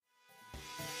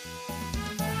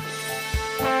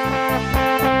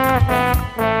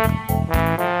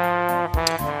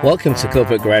Welcome to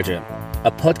Corporate Graduate, a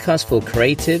podcast for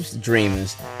creatives,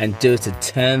 dreamers, and doers to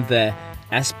turn their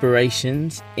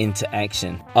aspirations into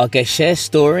action. Our guests share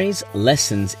stories,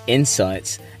 lessons,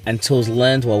 insights, and tools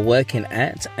learned while working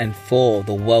at and for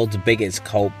the world's biggest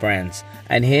cult brands.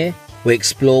 And here, we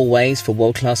explore ways for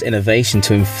world-class innovation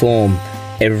to inform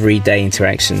everyday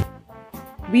interaction.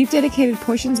 We've dedicated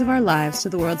portions of our lives to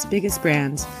the world's biggest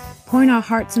brands, pouring our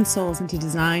hearts and souls into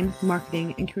design,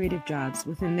 marketing, and creative jobs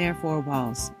within their four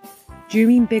walls.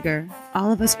 Dreaming bigger,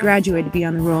 all of us graduated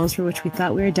beyond the roles for which we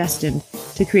thought we were destined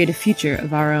to create a future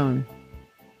of our own.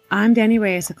 I'm Danny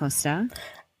Reyes Acosta.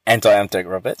 And I am Derek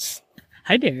Roberts.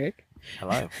 Hi, Derek.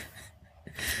 Hello.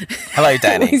 Hello,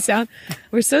 Danny.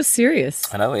 We're so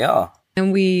serious. I know we are.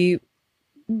 And we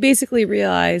basically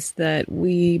realized that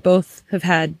we both have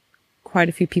had quite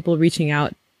a few people reaching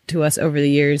out to us over the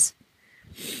years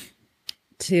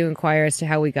to inquire as to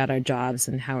how we got our jobs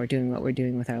and how we're doing what we're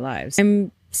doing with our lives.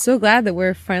 I'm so glad that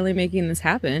we're finally making this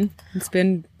happen. It's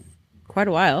been quite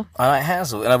a while. And it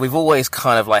has. And we've always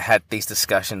kind of like had these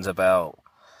discussions about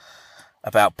I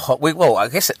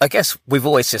guess we've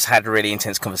always just had really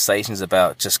intense conversations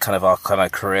about just kind of our kind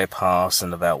of career paths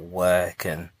and about work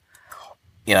and,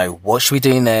 you know, what should we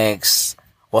do next?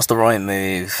 What's the right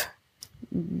move?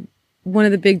 One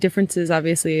of the big differences,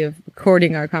 obviously, of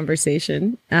recording our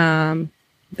conversation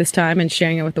this time and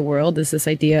sharing it with the world is this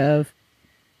idea of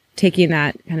taking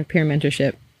that kind of peer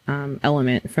mentorship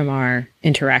element from our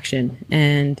interaction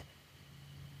and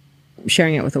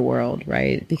sharing it with the world,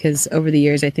 right? Because over the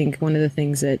years, I think one of the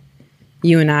things that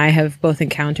you and I have both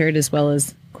encountered, as well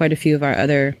as quite a few of our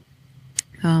other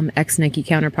ex-Nike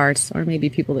counterparts, or maybe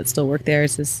people that still work there,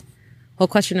 is this whole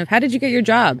question of how did you get your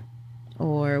job?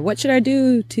 Or what should I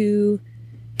do to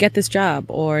get this job?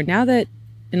 Or now that,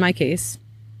 in my case,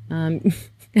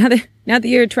 now that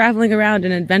you're traveling around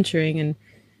and adventuring and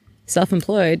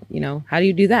self-employed, you know, how do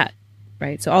you do that?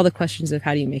 Right? So all the questions of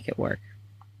how do you make it work?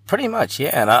 Pretty much,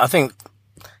 yeah. And I think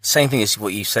same thing as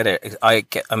what you said. I've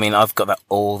got that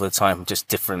all the time, just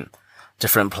different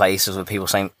places with people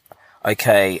saying,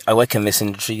 okay, I work in this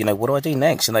industry, you know, what do I do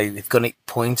next? You know, you've got any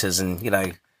pointers and, you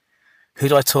know, who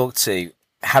do I talk to?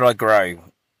 How do I grow?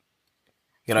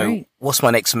 You know, right. What's my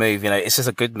next move? You know, is this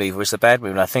a good move or is it a bad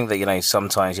move? And I think that, you know,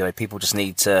 sometimes, you know, people just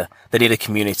need a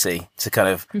community to kind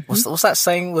of, what's that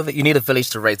saying with it? You need a village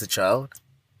to raise a child.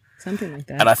 Something like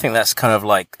that. And I think that's kind of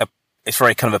like, it's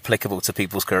very kind of applicable to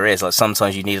people's careers. Like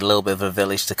sometimes you need a little bit of a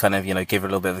village to kind of, you know, give a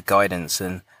little bit of guidance.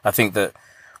 And I think that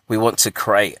we want to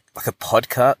create like a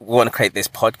podcast. We want to create this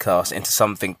podcast into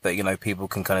something that, you know, people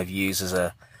can kind of use as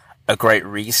a great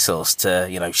resource to,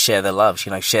 you know, share their loves,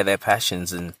 you know, share their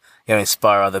passions and, you know,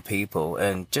 inspire other people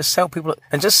and just help people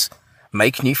and just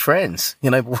make new friends, you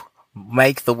know,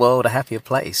 make the world a happier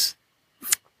place.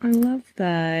 I love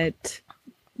that.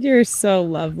 You're so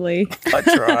lovely. I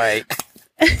try.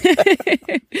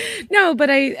 No, but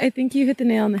I think you hit the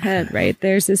nail on the head, right?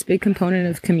 There's this big component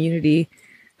of community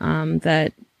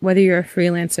that whether you're a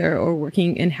freelancer or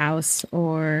working in-house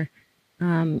or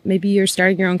maybe you're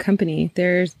starting your own company,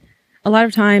 there's a lot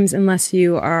of times, unless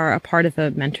you are a part of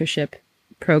a mentorship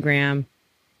program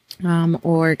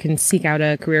or can seek out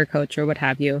a career coach or what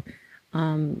have you,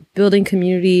 building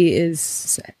community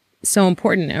is so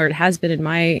important, or it has been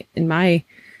in my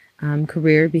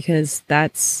career, because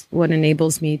that's what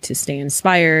enables me to stay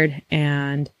inspired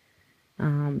and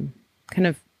kind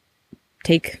of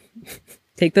take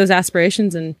those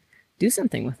aspirations and do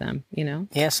something with them, you know?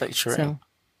 Yeah, so true. So,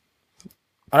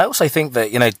 and I also think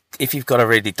that, you know, if you've got a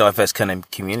really diverse kind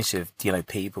of community of, you know,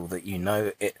 people that you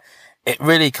know, it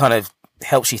really kind of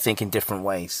helps you think in different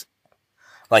ways.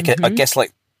 Like, I guess,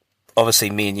 like, obviously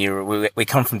me and you, we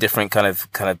come from different kind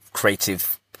of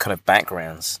creative kind of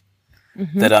backgrounds.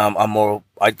 That I'm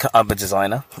a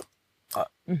designer.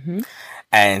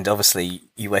 And obviously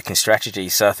you work in strategy.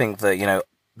 So I think that, you know,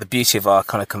 the beauty of our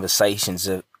kind of conversations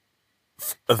of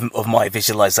my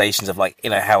visualizations of, like,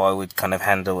 you know, how I would kind of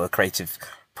handle a creative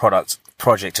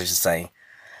project, I should say,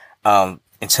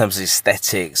 in terms of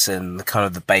aesthetics and the kind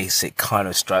of the basic kind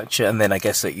of structure. And then I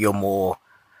guess that you're more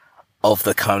of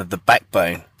the kind of the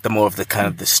backbone, the more of the kind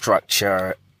of the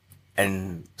structure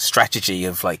and strategy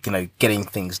of, like, you know, getting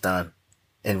things done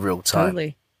in real time.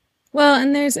 Totally. Well,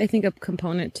 and there's, I think, a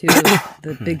component to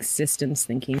the big systems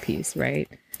thinking piece, right?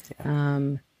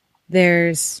 Yeah.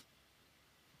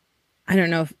 I don't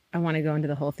know if I want to go into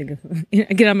the whole thing of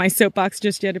get on my soapbox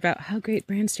just yet about how great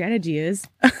brand strategy is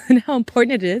and how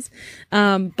important it is.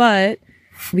 But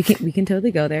we can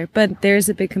totally go there. But there's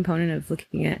a big component of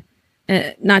looking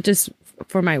at not just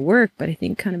for my work, but I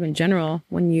think kind of in general,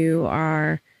 when you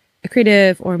are a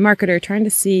creative or a marketer trying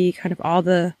to see kind of all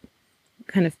the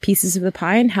kind of pieces of the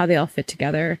pie and how they all fit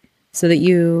together so that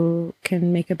you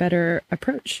can make a better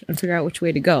approach and figure out which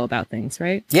way to go about things,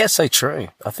 right? Yeah, so true.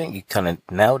 I think you kind of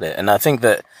nailed it. And I think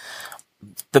that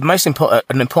the most important,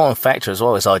 an important factor as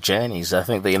well is our journeys. I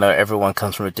think that, everyone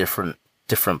comes from a different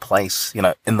place,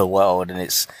 in the world. And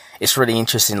it's really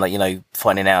interesting, like,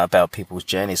 finding out about people's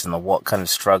journeys and what kind of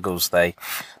struggles they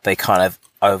kind of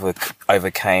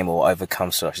overcame or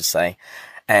overcome, so I should say.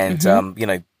 And,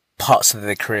 parts of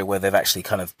their career where they've actually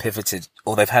kind of pivoted,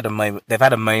 or they've had a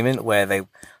moment where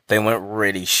they weren't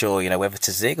really sure, whether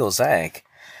to zig or zag.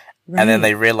 Right. And then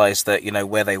they realized that,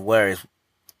 where they were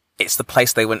it's the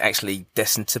place they weren't actually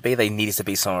destined to be. They needed to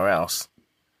be somewhere else.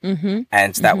 Mm-hmm.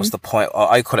 And that was the point.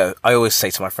 I always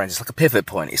say to my friends, it's like a pivot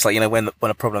point. It's like, when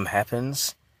a problem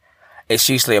happens, it's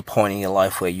usually a point in your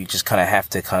life where you just kind of have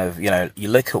to kind of, you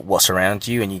look at what's around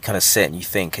you and you kind of sit and you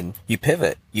think and you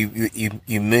pivot, you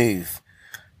move,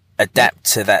 adapt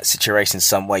to that situation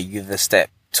some way. You either step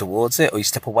towards it or you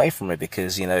step away from it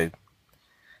because,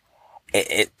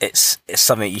 it's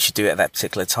something you should do at that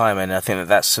particular time. And I think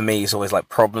that's for me is always like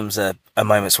problems are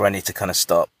moments where I need to kind of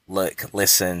stop, look,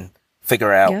 listen,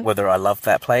 figure out whether I love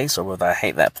that place or whether I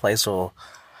hate that place or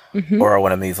I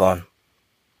want to move on.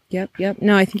 Yep.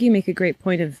 No, I think you make a great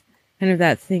point of kind of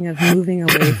that thing of moving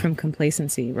away from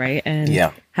complacency, right?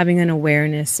 And having an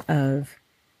awareness of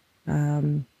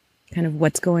kind of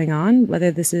what's going on, whether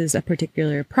this is a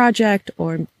particular project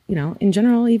or, in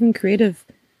general, even creative,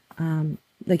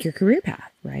 like your career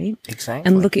path, right? Exactly.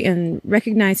 And looking and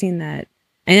recognizing that,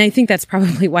 and I think that's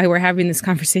probably why we're having this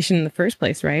conversation in the first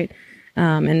place, right?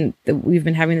 And we've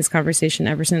been having this conversation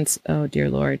ever since, oh dear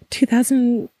Lord,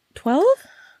 2012?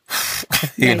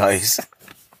 Who knows?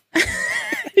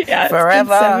 Yeah,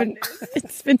 forever.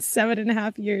 It's been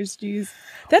 7.5 years. Jeez,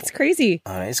 that's crazy.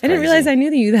 Oh, it's crazy. I didn't realize I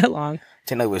knew you that long.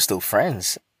 Didn't know we were still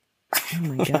friends. Oh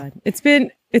my God, it's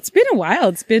been a while.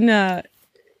 It's been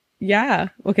yeah.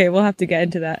 Okay, we'll have to get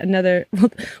into that.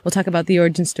 We'll talk about the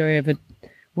origin story of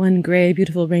one gray,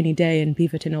 beautiful, rainy day in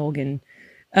Beaverton, Oregon.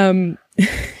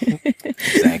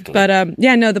 Exactly. But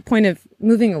the point of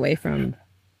moving away from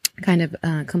kind of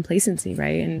complacency,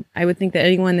 right? And I would think that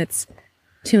anyone that's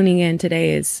tuning in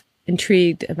today is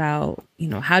intrigued about,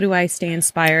 how do I stay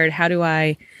inspired? How do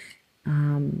I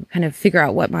kind of figure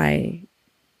out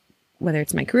whether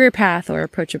it's my career path or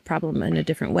approach a problem in a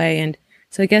different way? And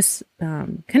so I guess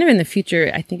kind of in the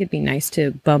future, I think it'd be nice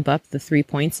to bump up the 3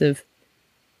 points of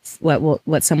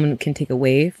what someone can take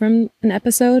away from an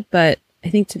episode. But I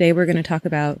think today we're going to talk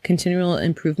about continual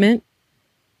improvement,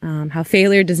 how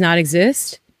failure does not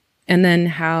exist, and then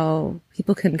how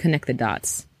people can connect the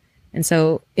dots. And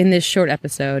so in this short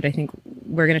episode, I think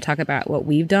we're going to talk about what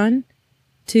we've done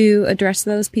to address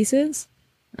those pieces.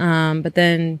 But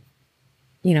then,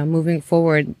 moving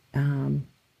forward,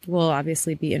 we'll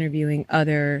obviously be interviewing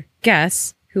other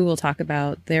guests who will talk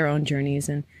about their own journeys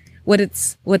and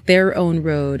what their own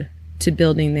road to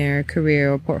building their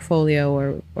career or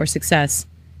portfolio or success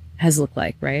has looked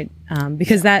like, right?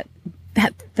 Because that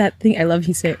thing, I love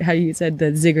how you said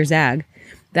the zig or zag,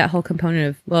 that whole component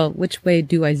of, well, which way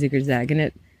do I zig or zag?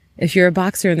 And if you're a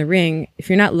boxer in the ring, if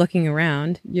you're not looking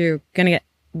around, you're gonna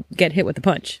get hit with the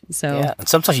punch. So yeah, and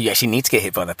sometimes you actually need to get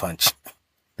hit by the punch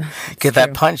because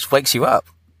that punch wakes you up.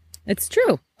 It's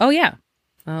true. Oh yeah.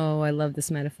 Oh, I love this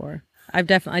metaphor. I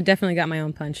definitely got my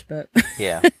own punch, but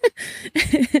yeah,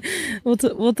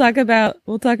 we'll talk about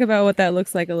what that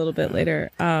looks like a little bit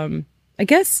later. I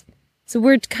guess so.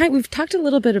 We've talked a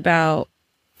little bit about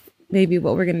maybe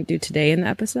what we're going to do today in the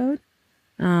episode,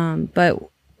 but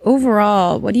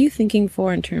overall, what are you thinking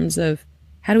for in terms of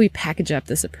how do we package up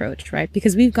this approach, right?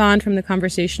 Because we've gone from the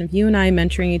conversation of you and I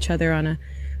mentoring each other on a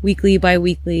weekly,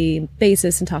 bi-weekly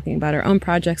basis and talking about our own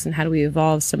projects and how do we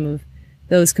evolve some of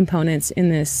those components in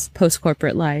this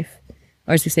post-corporate life,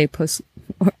 or as we say,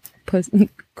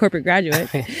 post-corporate graduate,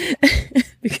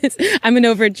 because I'm an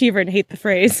overachiever and hate the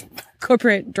phrase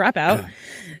corporate dropout.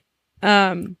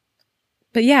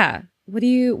 But yeah, what are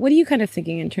you kind of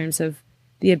thinking in terms of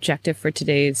the objective for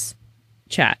today's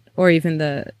chat or even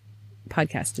the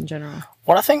podcast in general?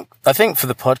 Well, I think for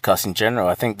the podcast in general,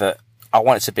 I think that I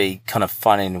want it to be kind of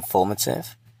fun and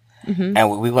informative. Mm-hmm.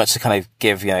 And we want to kind of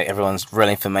give, everyone's real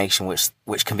information,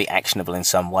 which can be actionable in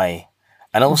some way.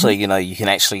 And also, you can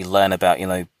actually learn about,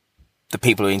 the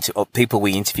people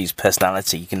we interview's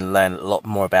personality. You can learn a lot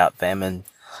more about them and,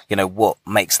 what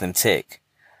makes them tick.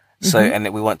 So, and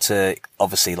we want to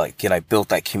obviously build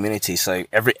that community. So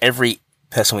every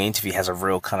person we interview has a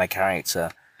real kind of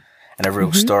character and a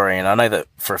real story. And I know that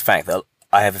for a fact that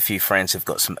I have a few friends who've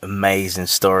got some amazing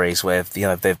stories where,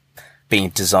 they've being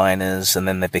designers, and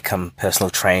then they become personal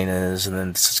trainers, and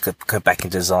then just go back in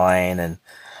design, and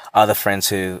other friends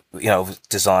who,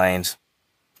 designed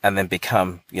and then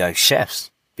become, chefs,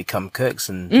 become cooks,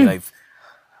 and,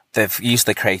 they've used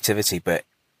their creativity, but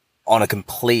on a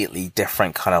completely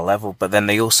different kind of level. But then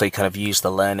they also kind of use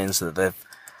the learnings that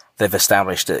they've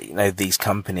established at, these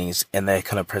companies in their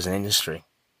kind of present industry,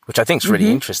 which I think is really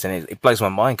interesting. It blows my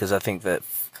mind, because I think that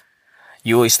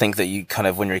you always think that you kind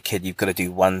of, when you're a kid, you've got to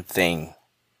do one thing.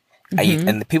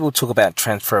 And the people talk about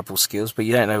transferable skills, but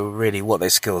you don't know really what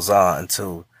those skills are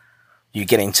until you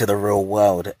get into the real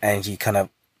world, and you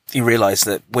realize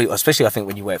that, especially I think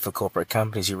when you work for corporate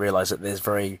companies, you realize that there's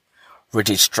very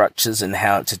rigid structures in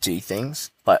how to do things,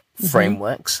 like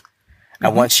frameworks.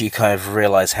 And once you kind of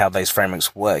realize how those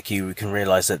frameworks work, you can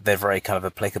realize that they're very kind of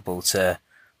applicable to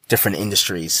different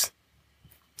industries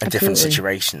and different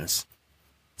situations.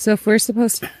 So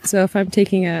if I'm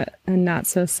taking a not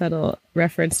so subtle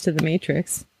reference to The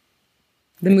Matrix,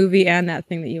 the movie and that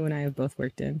thing that you and I have both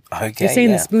worked in, okay, you're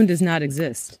saying the spoon does not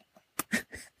exist.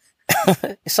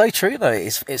 It's so true, though.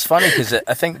 It's funny, because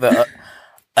I think that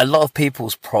a lot of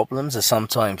people's problems are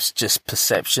sometimes just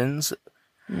perceptions,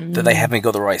 that they haven't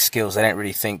got the right skills. They don't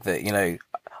really think that,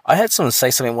 I heard someone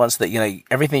say something once that,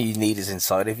 everything you need is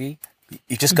inside of you.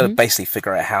 You just got to basically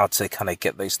figure out how to kind of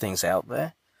get those things out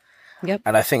there. Yep.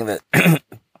 And I think that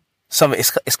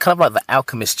it's kind of like the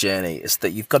alchemist journey, is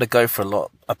that you've got to go for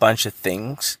a bunch of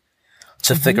things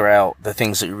to figure out the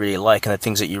things that you really like and the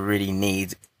things that you really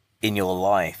need in your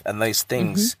life. And those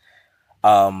things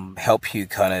help you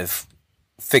kind of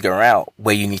figure out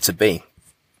where you need to be.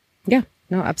 Yeah,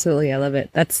 no, absolutely. I love it.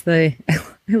 I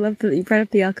love that you brought up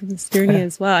the alchemist journey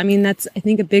as well. I mean, that's, I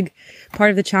think, a big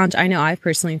part of the challenge I know I've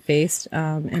personally faced,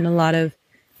 and a lot of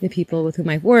the people with whom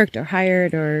I've worked or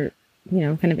hired or,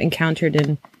 kind of encountered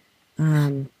in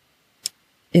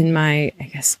my, I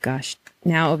guess,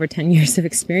 now over 10 years of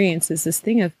experience, is this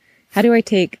thing of, how do I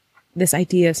take this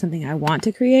idea of something I want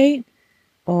to create,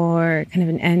 or kind of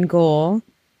an end goal,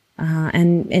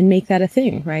 and make that a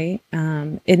thing, right?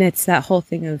 And it's that whole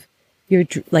thing of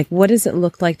what does it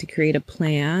look like to create a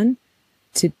plan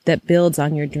that builds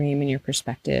on your dream and your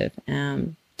perspective,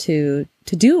 to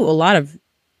do a lot of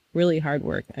really hard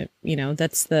work.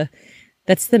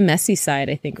 That's the messy side,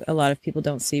 I think a lot of people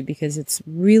don't see, because it's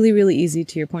really, really easy,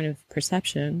 to your point of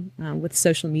perception, with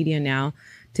social media now,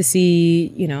 to see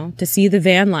the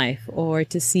van life, or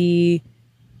to see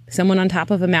someone on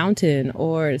top of a mountain,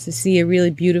 or to see a really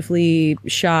beautifully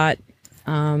shot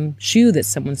shoe that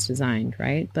someone's designed,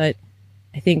 right? But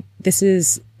I think this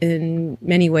is in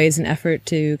many ways an effort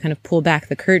to kind of pull back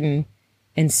the curtain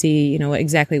and see,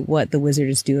 exactly what the wizard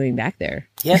is doing back there.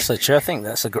 Yes, so true. I think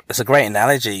that's a great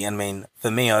analogy. I mean,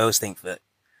 for me, I always think that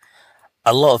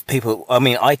a lot of people,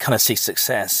 I kind of see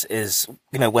success is,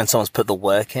 when someone's put the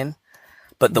work in,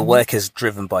 but the work is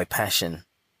driven by passion.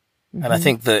 And I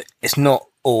think that it's not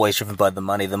always driven by the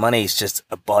money. The money is just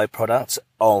a byproduct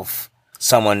of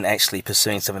someone actually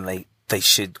pursuing something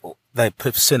they're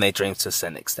pursuing their dreams to a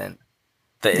certain extent.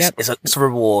 That it's a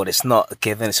reward. It's not a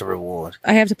given. It's a reward.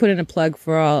 I have to put in a plug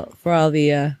for all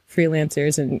the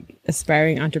freelancers and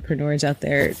aspiring entrepreneurs out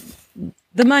there.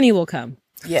 The money will come.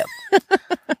 Yeah.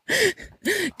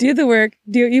 Do the work.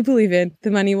 Do what you believe in.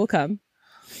 The money will come.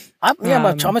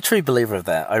 I'm a true believer of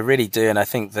that. I really do. And I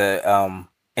think that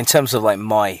in terms of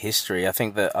my history, I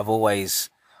think that I've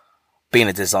always been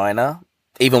a designer.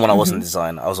 Even when I wasn't a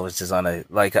designer, I was always a designer.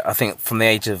 I think from the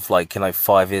age of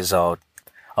 5 years old,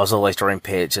 I was always drawing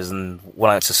pictures, and when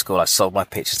I went to school, I sold my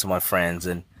pictures to my friends.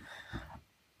 And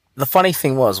the funny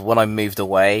thing was, when I moved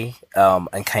away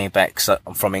and came back, because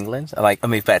I'm from England, and I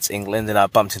moved back to England, and I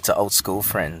bumped into old school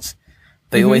friends.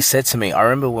 They always said to me, I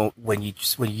remember when you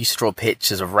used to draw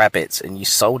pictures of rabbits and you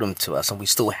sold them to us, and we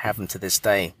still have them to this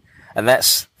day. And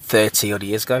that's 30 odd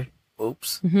years ago.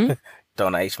 Oops.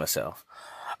 Don't age myself.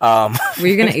 Well,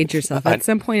 you're going to age yourself. At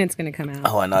some point, it's going to come out.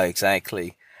 Oh, I know,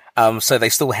 exactly. So they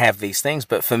still have these things,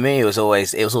 but for me, it was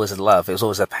always a love. It was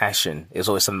always a passion. It was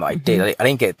always something that I did. I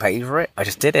didn't get paid for it. I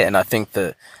just did it. And I think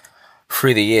that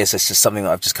through the years, it's just something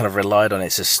that I've just kind of relied on.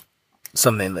 It's just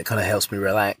something that kind of helps me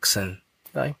relax, and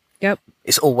Yep.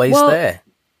 It's always there.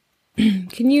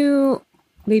 Can you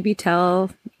maybe tell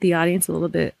the audience a little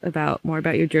bit more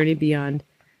about your journey beyond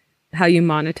how you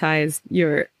monetized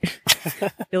your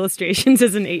illustrations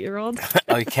as an 8-year-old?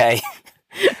 Okay.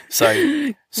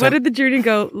 So what did the journey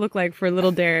look like for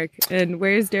little Derek, and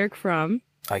where is Derek from?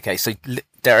 Okay, so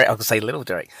Derek, I'll say little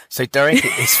Derek. So Derek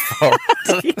is from...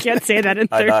 You can't say that in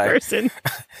third person.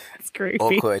 It's creepy.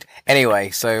 Awkward. Anyway,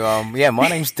 so my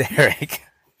name's Derek.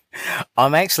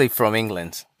 I'm actually from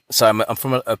England. So I'm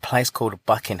from a place called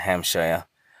Buckinghamshire,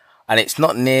 and it's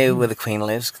not near where the Queen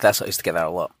lives. 'Cause that's I used to get that a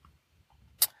lot.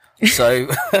 So,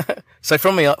 so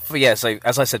so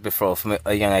as I said before, from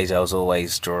a young age, I was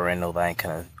always drawing all that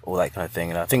kind of thing,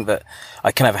 and I think that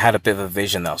I kind of had a bit of a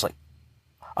vision that I was like,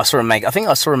 I think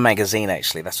I saw a magazine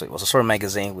actually. That's what it was. I saw a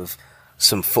magazine with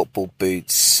some football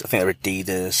boots. I think they're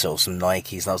Adidas or some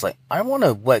Nikes, and I was like, I want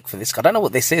to work for this. I don't know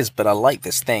what this is, but I like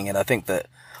this thing, and I think that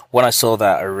when I saw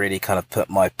that, I really kind of put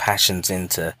my passions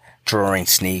into drawing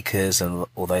sneakers and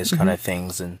all those kind of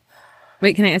things. And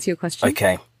Wait, can I ask you a question?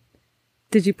 okay.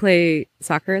 Did you play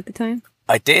soccer at the time?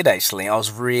 I did actually. I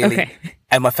was really, Okay.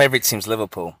 and my favorite team's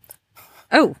Liverpool.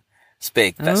 Oh, It's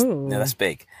big. That's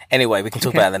big. Anyway, we can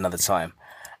talk about that another time.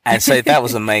 And so that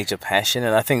was a major passion.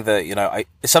 And I think that,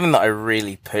 it's something that I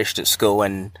really pushed at school,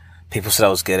 and people said I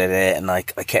was good at it. And I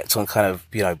kept on kind of,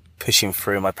 pushing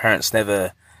through. My parents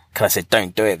never kind of said,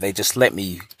 don't do it. They just let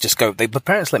me just go. The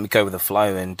parents let me go with the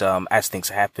flow. And, as things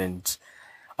happened,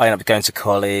 I ended up going to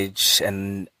college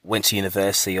and went to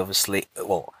university, obviously.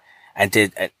 Well, and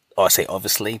did, I say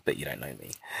obviously, but you don't know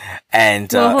me. And,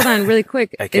 well, hold on really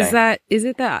quick. Okay.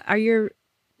 Are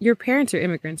your parents are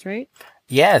immigrants, right?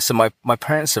 Yeah, so my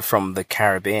parents are from the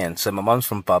Caribbean. So my mom's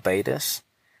from Barbados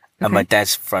and my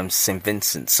dad's from St.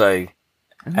 Vincent. So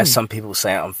as some people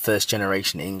say, I'm first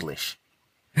generation English.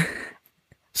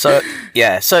 So,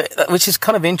 yeah, which is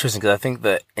kind of interesting because I think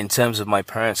that in terms of my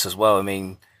parents as well, I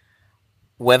mean,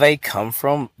 where they come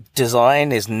from,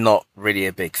 design is not really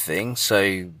a big thing.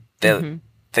 So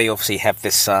they obviously have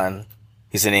this son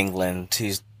who's in England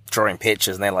who's drawing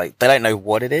pictures, and they don't know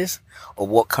what it is or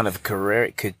what kind of career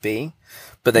it could be,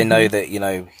 but they know that,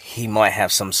 he might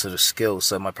have some sort of skill.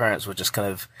 So my parents were just kind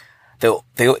of,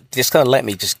 they just kind of let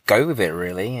me just go with it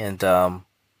really. And,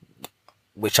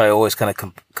 which I always kind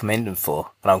of commend them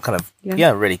for. And I'm kind of,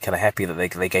 really kind of happy that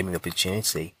they gave me the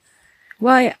opportunity.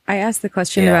 Well, I asked the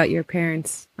question about your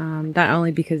parents, not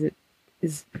only because it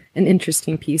is an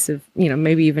interesting piece of,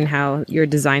 maybe even how your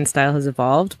design style has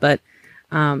evolved, but,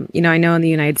 I know in the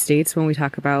United States, when we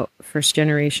talk about first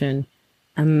generation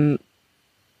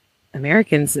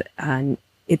Americans,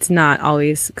 it's not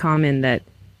always common that,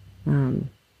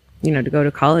 to go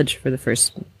to college for the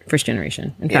first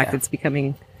generation. In fact, it's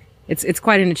becoming, it's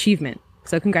quite an achievement.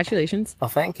 So congratulations. Oh,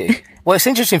 thank you. Well, it's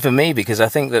interesting for me because I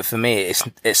think that for me,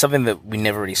 it's something that we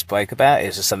never really spoke about.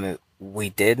 It's just something that we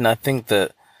did. And I think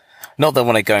that, not that I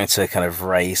want to go into kind of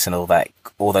race and all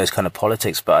those kind of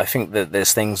politics, but I think that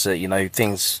there's things that,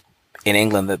 things in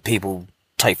England that people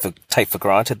take for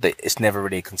granted that it's never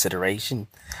really a consideration.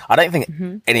 I don't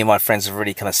think any of my friends have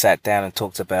really kind of sat down and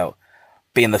talked about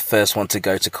being the first one to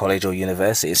go to college or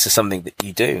university. It's just something that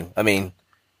you do. I mean,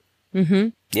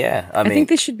 yeah, I think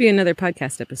this should be another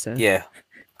podcast episode. Yeah.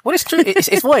 Well, it's true.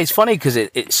 It's funny because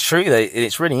it's true that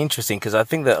it's really interesting because I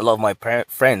think that a lot of my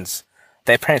friends,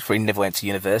 their parents probably never went to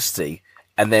university,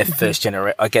 and they're first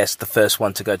generation, I guess, the first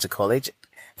one to go to college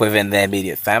within their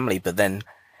immediate family. But then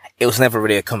it was never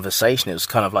really a conversation. It was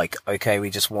kind of like, okay, we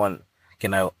just want,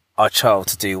 our child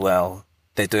to do well.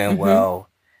 They're doing well.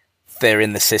 They're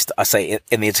in the system. I say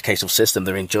in the educational system,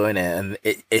 they're enjoying it. And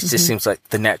it just seems like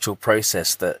the natural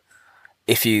process that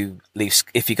if you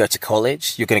go to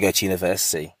college, you're going to go to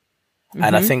university.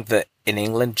 And I think that in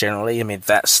England, generally, I mean,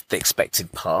 that's the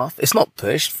expected path. It's not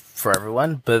pushed for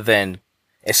everyone, but then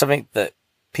it's something that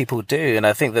people do. And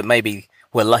I think that maybe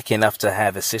we're lucky enough to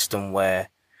have a system where,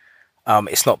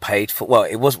 it's not paid for. Well,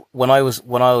 it was when I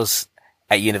was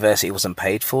at university, it wasn't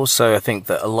paid for. So I think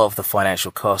that a lot of the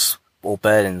financial costs or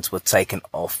burdens were taken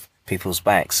off people's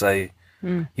backs. So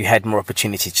you had more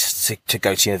opportunity to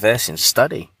go to university and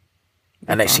study.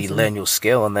 And actually learn your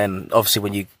skill. And then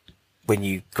obviously when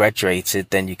you graduated,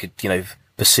 then you could,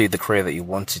 pursue the career that you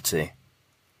wanted to.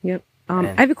 Yep.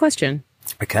 I have a question.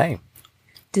 Okay.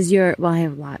 I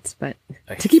have lots, but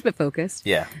to keep it focused.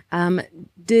 Yeah.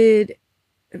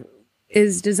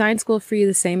 Is design school for you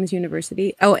the same as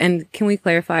university? Oh, and can we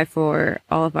clarify for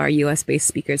all of our US based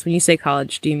speakers, when you say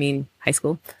college, do you mean high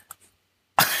school?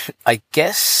 I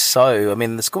guess so. I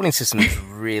mean, the schooling system is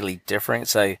really different.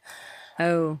 So,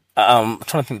 I'm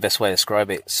trying to think the best way to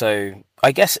describe it. So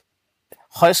I guess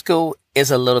high school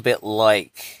is a little bit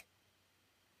like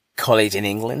college in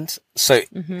England. So,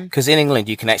 because in England,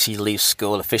 you can actually leave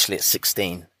school officially at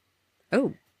 16.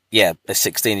 Oh. Yeah, at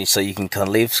 16. So you can kind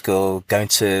of leave school, go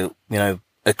into,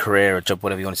 a career, a job,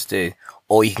 whatever you want to do,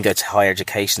 or you can go to higher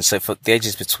education. So for the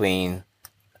ages between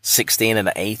 16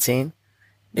 and 18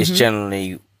 is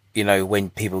generally, when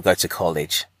people go to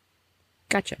college.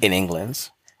 Gotcha. In England.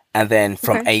 And then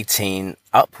from 18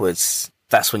 upwards,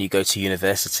 that's when you go to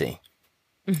university.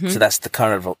 So that's the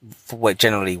kind of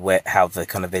how the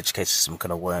kind of education system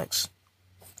kind of works.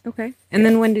 Okay. And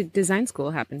then when did design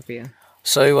school happen for you?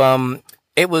 So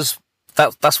it was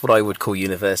that's what I would call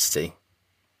university.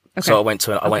 Okay. So I went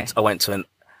to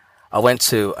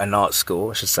an art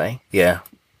school, I should say. Yeah.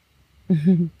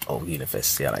 Oh,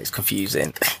 university. I know it's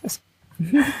confusing.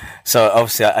 So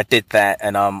obviously I did that,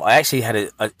 and I actually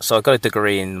so I got a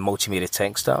degree in multimedia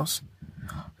textiles.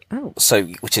 Oh. So,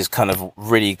 which is kind of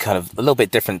really kind of a little bit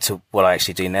different to what I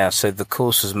actually do now. So the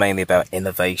course was mainly about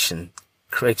innovation,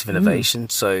 creative innovation.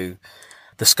 So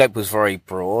the scope was very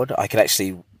broad. I could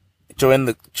actually, during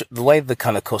the way the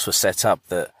kind of course was set up,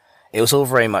 that it was all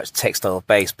very much textile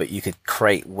based, but you could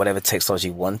create whatever textiles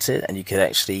you wanted, and you could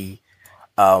actually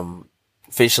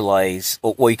visualize,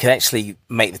 or you could actually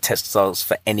make the textiles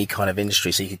for any kind of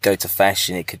industry. So you could go to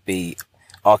fashion, it could be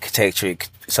architecture,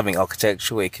 something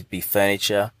architectural, it could be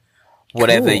furniture.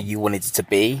 Whatever Cool. you wanted it to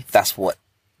be, that's what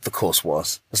the course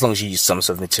was, as long as you use some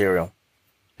sort of material.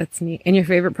 That's neat. And your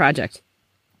favorite project?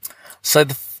 So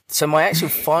my actual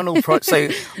final project, so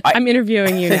I'm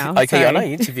interviewing you now. okay, Sorry. I know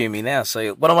you're interviewing me now.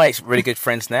 So one of my really good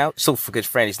friends now, still for good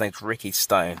friend, his name's Ricky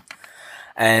Stone.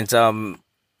 And,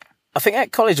 I think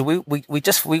at college, we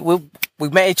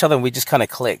met each other and we just kind of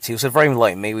clicked. He was very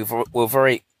like me. We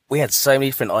had so many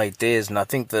different ideas. And I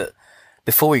think that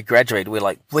before we graduated, we're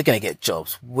like, we're going to get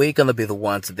jobs. We're going to be the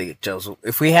ones to get jobs.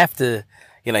 If we have to,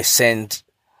 send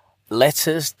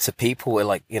letters to people, we're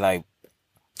like,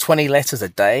 20 letters a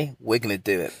day, we're going to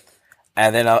do it.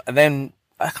 And then I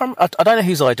don't know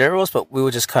whose idea it was, but we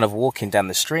were just kind of walking down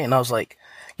the street and I was like,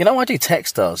 I do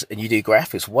textiles and you do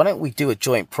graphics. Why don't we do a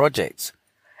joint project?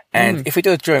 And if we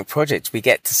do a joint project, we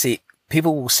get to see,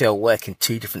 people will see our work in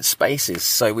two different spaces.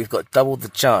 So we've got double the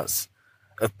chance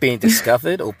of being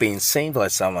discovered or being seen by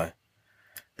someone.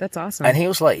 That's awesome. And he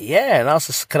was like, yeah. And I was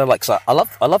just kind of like, so I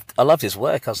loved his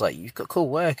work. I was like, you've got cool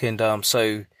work. And,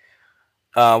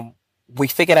 we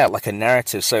figured out like a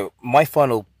narrative. So my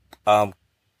final,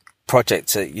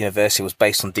 project at university was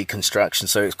based on deconstruction.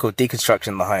 So it's called Deconstruction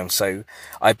in the Home. So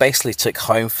I basically took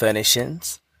home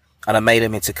furnishings and I made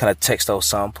them into kind of textile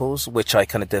samples, which I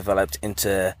kind of developed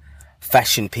into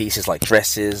fashion pieces like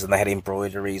dresses, and they had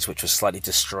embroideries, which was slightly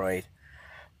destroyed.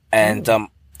 And,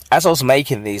 as I was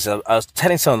making these, I was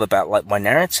telling someone about like my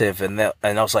narrative, and I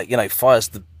was like, fire's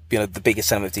the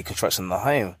biggest element of deconstruction in the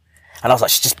home. And I was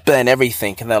like, just burn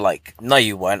everything. And they're like, no,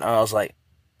 you won't. And I was like,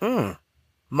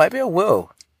 maybe I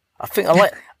will. I think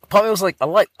part of me was like, I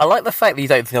like the fact that you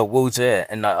don't think I will do it.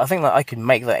 And I think that I can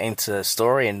make that into a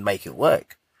story and make it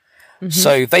work.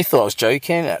 So they thought I was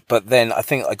joking, but then I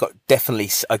think I got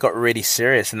really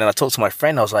serious. And then I talked to my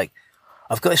friend. I was like,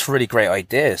 I've got this really great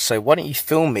idea. So why don't you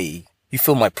film me? You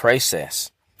film my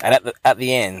process. And at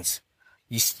the end,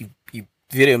 you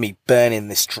video me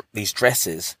burning these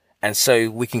dresses. And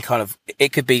so we can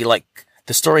it could be like,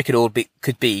 the story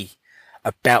could be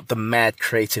about the mad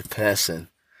creative person.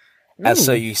 And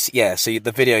so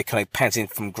the video kind of pans in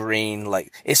from green,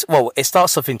 like it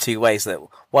starts off in two ways. That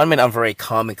one minute I'm very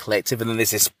calm and collective, and then there's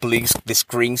this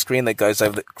green screen that goes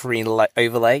over the green light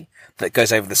overlay that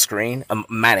goes over the screen. I'm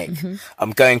manic. I'm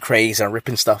going crazy. I'm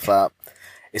ripping stuff up.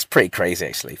 It's pretty crazy,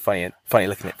 actually. Funny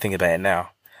thinking about it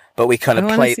now. But we kind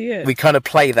of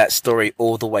play that story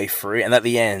all the way through. And at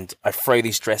the end, I throw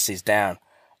these dresses down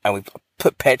and we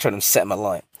put petrol on them, set them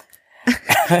alight.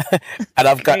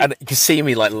 and you can see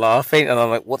me like laughing, and I'm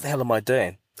like, what the hell am I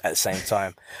doing at the same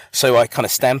time? So I kind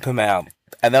of stamp them out,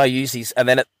 and then I use these, and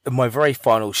then at my very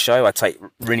final show, I take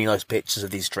really nice pictures of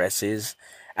these dresses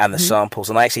and the samples,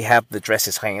 and I actually have the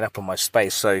dresses hanging up on my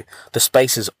space. So the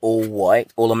space is all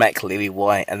white, all immaculately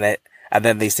white, and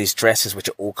then there's these dresses which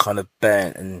are all kind of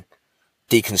burnt and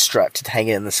deconstructed,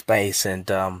 hanging in the space,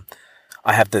 and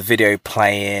I have the video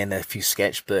playing, a few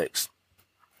sketchbooks.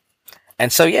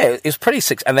 And so, yeah, it was pretty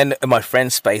sick. And then in my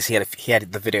friend's space, he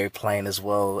had the video playing as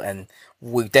well. And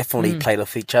we definitely played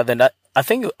off each other. And I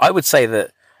think I would say that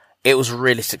it was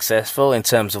really successful in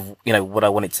terms of, what I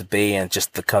want it to be and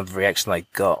just the kind of reaction I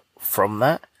got from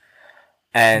that.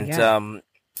 And,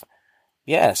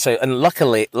 so, and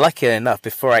lucky enough,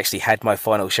 before I actually had my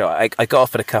final show, I got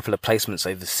offered a couple of placements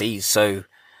overseas. So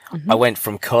I went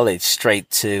from college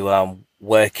straight to,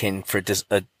 working for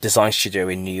a design studio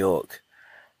in New York.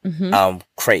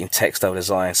 Creating textile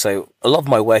design. So a lot of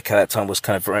my work at that time was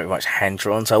kind of very much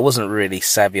hand-drawn. So I wasn't really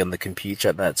savvy on the computer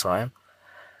at that time.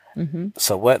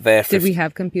 So I worked there for... Did we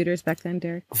have computers back then,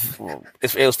 Derek?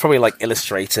 It was probably like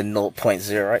Illustrator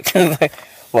 0.0.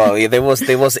 Well, yeah, there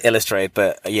was Illustrator,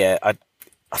 but yeah, I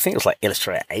think it was like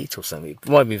Illustrator 8 or something. It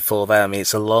might be before that. I mean,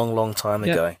 it's a long, long time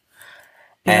ago.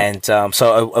 Yeah. And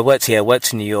so I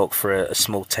worked in New York for a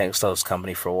small textiles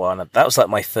company for a while, and that was like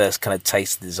my first kind of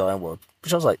taste of the design world.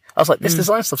 Which I was like, this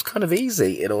design stuff's kind of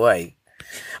easy in a way.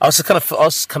 I was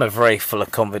kind of very full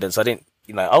of confidence. I didn't,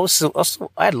 I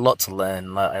had a lot to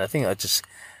learn, like, and I think I just,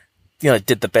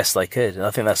 did the best I could, and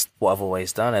I think that's what I've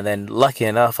always done. And then, lucky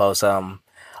enough,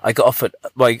 I got offered.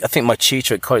 I think my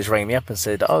tutor at college rang me up and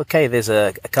said, oh, "Okay, there's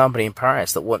a company in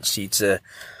Paris that wants you to,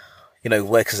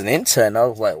 work as an intern." I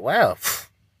was like, "Wow,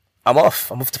 I'm off.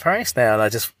 I'm off to Paris now." And I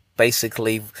just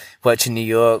basically worked in New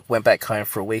York, went back home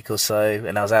for a week or so,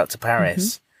 and I was out to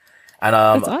Paris. And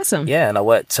That's awesome. yeah, and I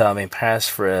worked in Paris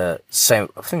for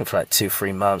I think for like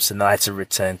 2-3 months, and then I had to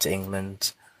return to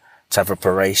England to have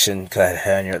operation because I had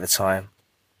hernia at the time.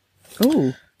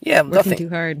 Oh, Yeah, working too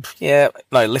hard. Yeah,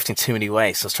 no, lifting too many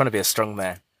weights. I was trying to be a strong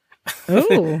man.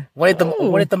 Oh,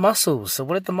 wanted the muscles. I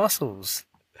wanted the muscles.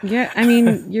 yeah. I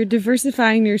mean, you're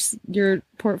diversifying your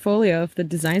portfolio. If the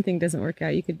design thing doesn't work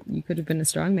out, you could have been a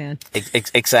strong man.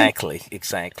 Exactly.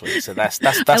 So that's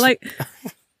I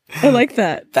like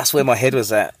that. That's where my head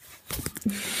was at.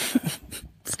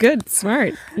 It's good,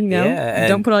 smart. Yeah,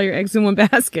 Don't put all your eggs in one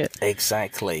basket.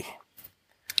 Exactly.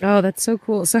 Oh, that's so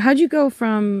cool. So how'd you go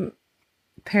from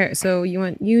Paris? So you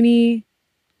went uni,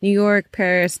 New York,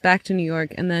 Paris, back to New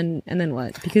York, and then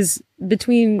what? Because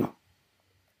between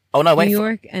New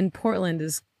York and Portland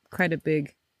is quite a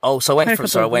big. Oh, so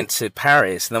I went to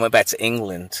Paris and then went back to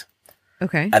England.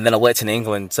 Okay. And then I worked in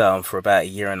England for about a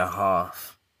year and a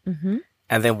half. Mm-hmm.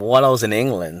 And then while I was in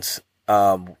England,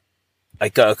 I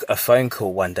got a phone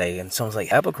call one day, and someone was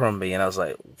like, "Abercrombie," and I was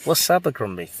like, "What's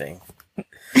Abercrombie thing?"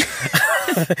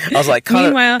 I was like,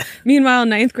 meanwhile,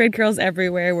 ninth grade girls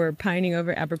everywhere were pining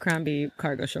over Abercrombie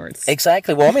cargo shorts.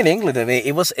 Exactly. Well, I'm in England, and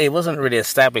it wasn't really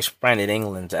established brand in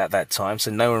England at that time,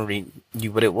 so no one really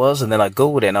knew what it was. And then I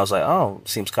googled it, and I was like, "Oh,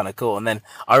 seems kind of cool." And then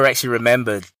I actually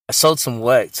remembered I sold some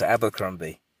work to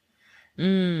Abercrombie.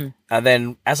 And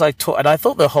then I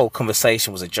thought the whole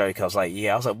conversation was a joke. I was like,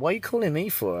 "What are you calling me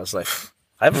for?" I was like,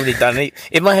 I haven't really done any.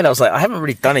 In my head, I was like, I haven't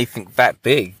really done anything that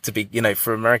big to be,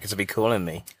 for America to be calling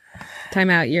me. Time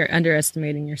out. You're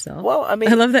underestimating yourself. Well, I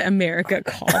mean, I love that America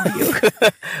called you.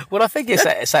 Well, I think it's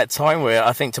that time where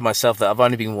I think to myself that I've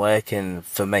only been working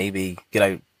for maybe,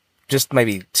 just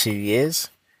maybe 2 years.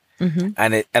 Mm-hmm.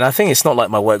 And I think it's not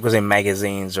like my work was in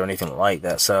magazines or anything like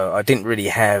that. So I didn't really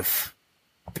have,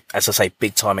 as I say,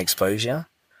 big time exposure.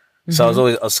 Mm-hmm.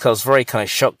 So I was very kind of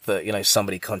shocked that,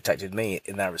 somebody contacted me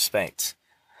in that respect.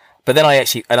 But then I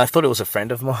thought it was a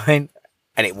friend of mine,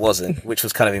 and it wasn't, which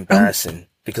was kind of embarrassing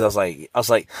because I was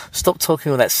like, stop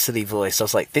talking with that silly voice. I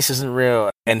was like, this isn't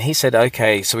real. And he said,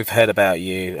 okay, so we've heard about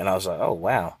you. And I was like, oh,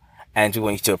 wow. And we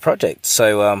want you to do a project.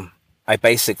 So, I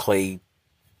basically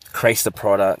created the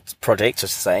project, I should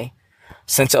say,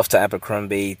 sent it off to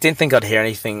Abercrombie, didn't think I'd hear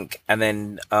anything. And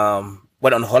then,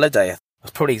 went on holiday. I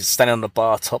was probably standing on the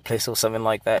bar topless or something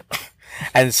like that.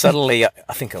 And suddenly,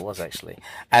 I think I was actually.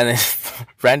 And then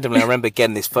randomly, I remember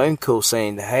getting this phone call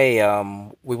saying, hey,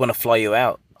 we want to fly you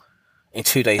out in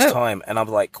 2 days' time. And I'm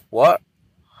like, what?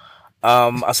 I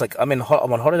was like, I'm on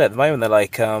holiday at the moment. They're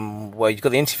like, well, you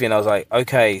got the interview. And I was like,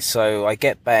 okay. So I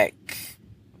get back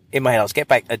in my head.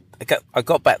 I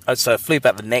got back. So I flew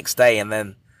back the next day and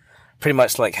then pretty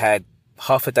much like had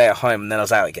half a day at home and then I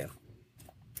was out again.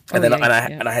 And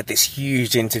I had this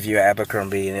huge interview at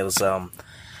Abercrombie and it was, I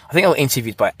think I was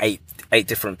interviewed by eight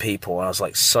different people and I was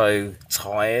like so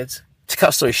tired. To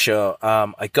cut a story short,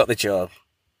 I got the job.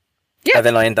 Yeah. And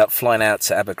then I ended up flying out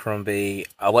to Abercrombie.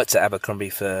 I worked at Abercrombie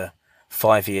for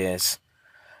 5 years.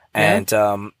 Yeah.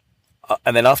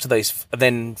 And then after those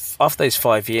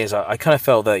 5 years, I kind of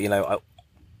felt that,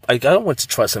 I wanted to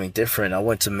try something different. I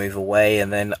wanted to move away.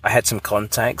 And then I had some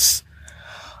contacts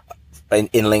in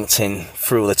LinkedIn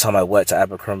through all the time I worked at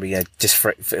Abercrombie. Just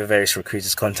various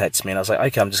recruiters contacted me and I was like,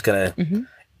 okay, I'm just going to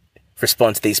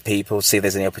respond to these people, see if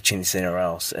there's any opportunities anywhere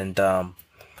else. And,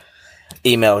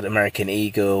 emailed American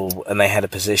Eagle and they had a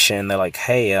position. They're like,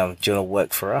 hey, do you want to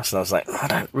work for us? And I was like, I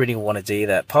don't really want to do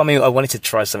that. Part of me, I wanted to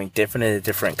try something different in a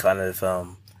different kind of,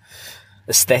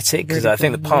 aesthetic. Cause I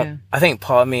think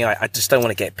part of me, I just don't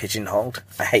want to get pigeonholed.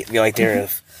 I hate the idea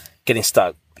of getting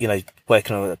stuck,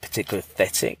 working on a particular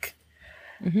aesthetic.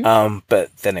 But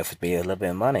then it would be a little bit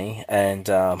of money. And,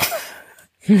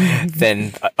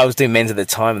 then I was doing men's at the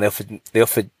time and they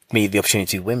offered me the opportunity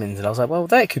to do women's and I was like, well,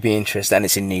 that could be interesting and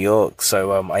it's in New York.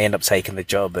 So, I ended up taking the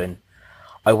job and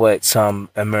I worked,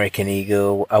 American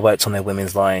Eagle. I worked on their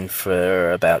women's line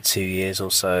for about 2 years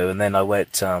or so. And then I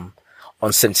worked, on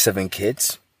 77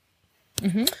 Kids.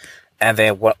 And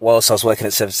then whilst I was working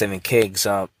at 77 Kids,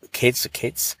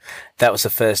 kids, that was the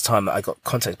first time that I got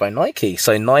contacted by Nike.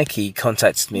 So Nike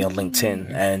contacted me on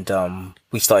LinkedIn, and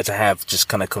we started to have just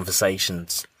kind of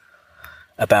conversations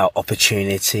about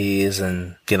opportunities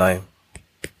and, you know,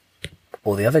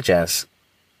 all the other jazz.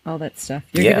 All that stuff.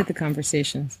 You're good at the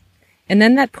conversations. And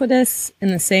then that put us in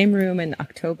the same room in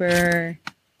October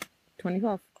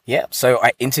 2012. Yeah. So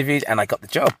I interviewed and I got the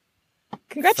job.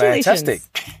 Congratulations. Fantastic.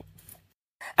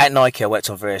 At Nike, I worked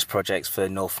on various projects for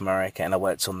North America, and I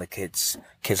worked on the kids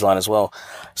line as well.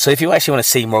 So if you actually want to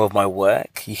see more of my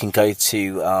work, you can go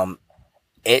to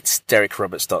it's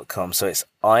DerekRoberts.com. So it's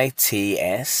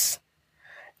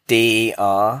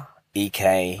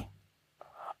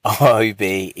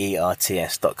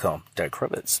ITSDEREKROBERTS.com. Derek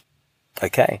Roberts.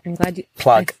 Okay. I'm glad you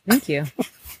plug. Thank you.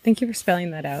 Thank you for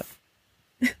spelling that out.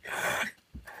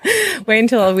 Wait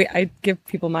until I give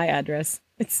people my address.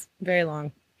 It's very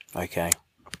long. Okay.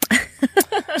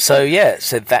 So yeah,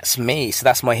 so that's me. So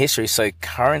that's my history. So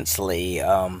currently,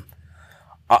 I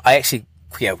actually,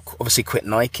 obviously quit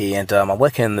Nike, and I'm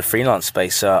working in the freelance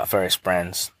space at various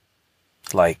brands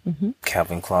like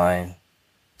Calvin Klein,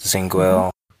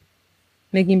 Zingwell.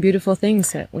 Making beautiful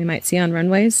things that we might see on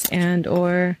runways and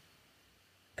or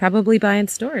probably buy in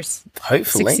stores.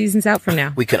 Hopefully. 6 seasons out from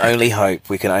now. We can only hope.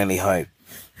 We can only hope.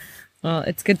 Well,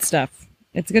 it's good stuff.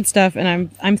 It's good stuff, and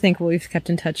I'm thankful we've kept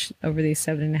in touch over these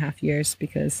 7.5 years,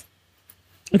 because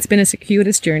it's been a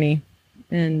circuitous journey,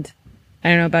 and I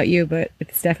don't know about you, but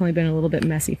it's definitely been a little bit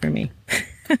messy for me.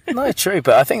 No, true,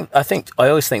 but I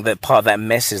always think that part of that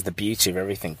mess is the beauty of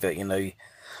everything. That, you know,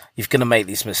 you're going to make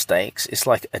these mistakes. It's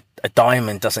like a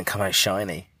diamond doesn't come out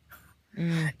shiny.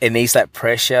 It needs that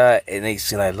pressure. It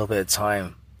needs, a little bit of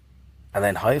time, and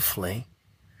then hopefully,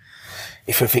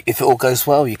 if it all goes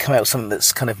well, you come out with something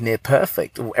that's kind of near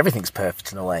perfect. Everything's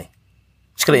perfect in a way.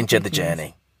 Just got to enjoy the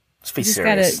journey. Just be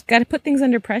serious. Got to put things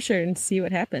under pressure and see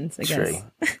what happens, I guess.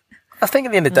 I think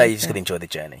at the end of the day, you just got to enjoy the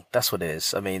journey. That's what it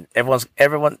is. I mean, everyone's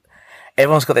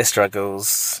got their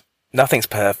struggles. Nothing's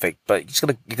perfect, you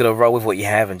got to roll with what you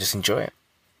have and just enjoy it.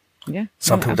 Yeah.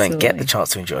 Some people don't get the chance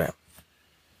to enjoy it.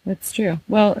 That's true.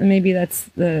 Well, maybe that's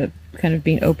the kind of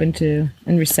being open to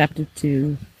and receptive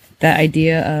to that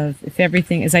idea of, if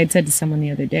everything, as I had said to someone the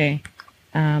other day,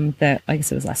 that, I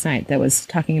guess it was last night, that was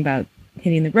talking about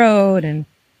hitting the road and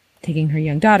taking her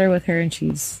young daughter with her, and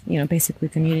she's, basically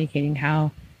communicating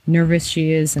how nervous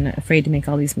she is and afraid to make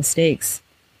all these mistakes.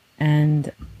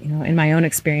 And, in my own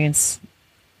experience,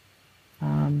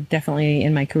 definitely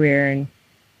in my career and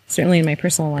certainly in my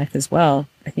personal life as well,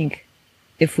 I think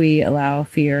if we allow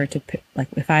fear to,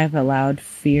 if I have allowed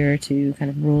fear to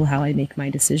kind of rule how I make my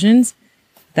decisions,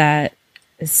 that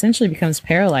essentially becomes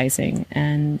paralyzing.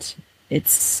 And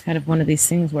it's kind of one of these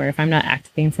things where if I'm not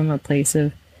acting from a place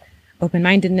of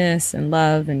open-mindedness and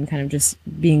love and kind of just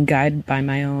being guided by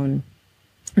my own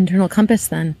internal compass,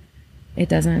 then it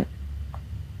doesn't,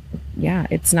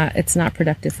 it's not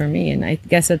productive for me. And I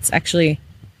guess that's actually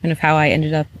kind of how I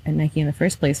ended up at Nike in the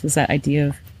first place, was that idea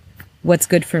of what's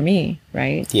good for me,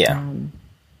 right? Yeah.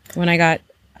 When I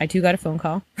too got a phone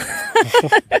call.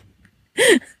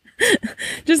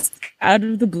 Just out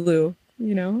of the blue,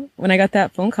 when I got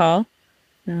that phone call,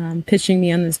 pitching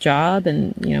me on this job,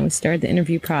 and, we started the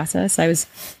interview process, I was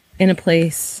in a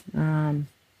place,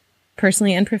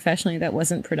 personally and professionally, that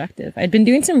wasn't productive. I'd been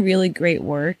doing some really great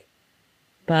work,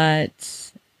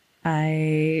 but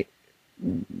I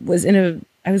was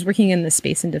working in the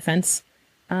space and defense,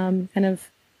 kind of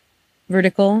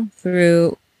vertical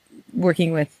through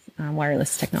working with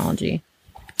wireless technology.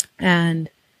 And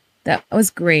that was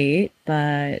great,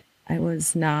 but I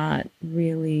was not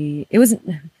really,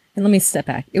 and let me step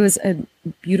back. It was a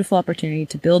beautiful opportunity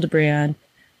to build a brand,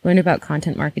 learn about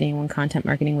content marketing when content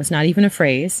marketing was not even a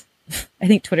phrase. I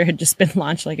think Twitter had just been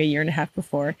launched like a year and a half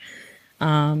before.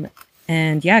 And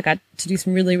I got to do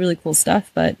some really, really cool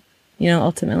stuff. But,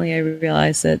 ultimately I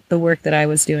realized that the work that I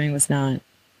was doing was not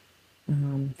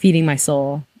feeding my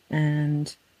soul.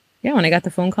 And when I got the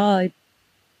phone call,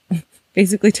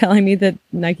 basically telling me that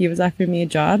Nike was offering me a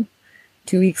job.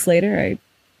 2 weeks later, I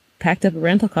packed up a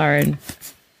rental car and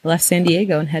left San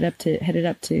Diego and headed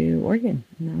up to Oregon.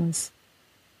 And that was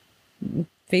a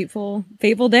fateful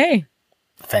day.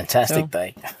 Fantastic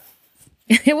day.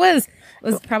 It was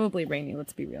probably rainy,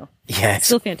 let's be real. Yeah.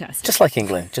 Still fantastic. Just like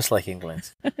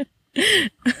England.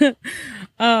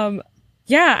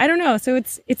 I don't know. So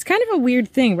it's kind of a weird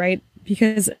thing, right?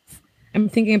 Because I'm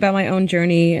thinking about my own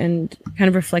journey and kind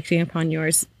of reflecting upon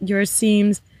yours. Yours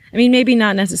seems, maybe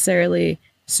not necessarily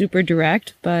super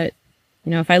direct, but,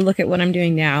 if I look at what I'm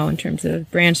doing now in terms of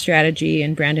brand strategy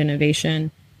and brand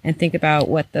innovation, and think about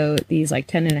what these like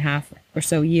 10.5 or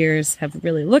so years have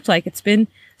really looked like, it's been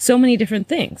so many different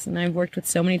things. And I've worked with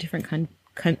so many different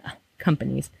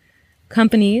companies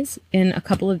in a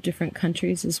couple of different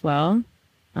countries as well.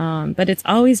 But it's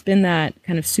always been that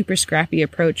kind of super scrappy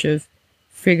approach of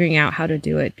figuring out how to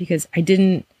do it, because I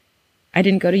didn't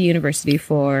go to university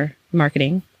for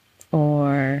marketing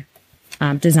or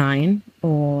design,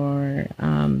 or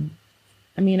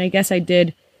I guess I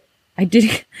did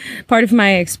part of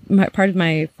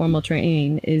my formal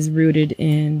training is rooted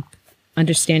in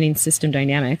understanding system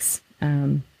dynamics,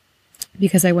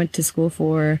 because I went to school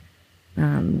for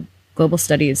global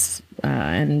studies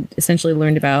and essentially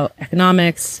learned about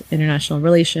economics, international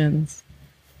relations,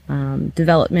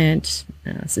 development,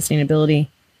 sustainability,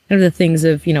 kind of the things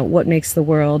of, what makes the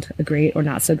world a great or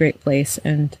not so great place.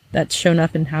 And that's shown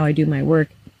up in how I do my work,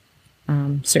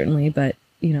 certainly. But,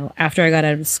 after I got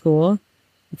out of school,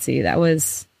 let's see, that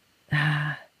was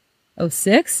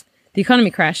 2006. The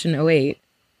economy crashed in 2008.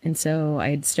 And so I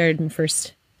had started my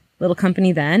first little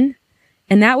company then.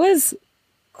 And that was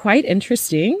quite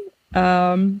interesting.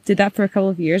 Did that for a couple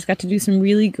of years, got to do some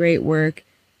really great work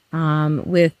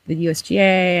with the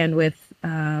USGA and with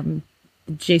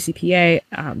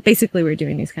JCPA. Basically, we're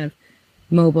doing these kind of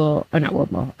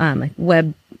like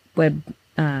web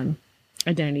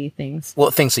identity things.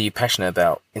 What things are you passionate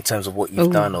about in terms of what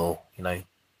you've done, or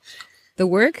the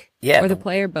work, yeah, or the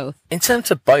play, or both? In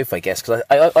terms of both, I guess, because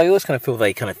I always kind of feel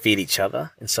they kind of feed each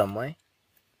other in some way.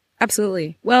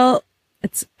 Absolutely. Well,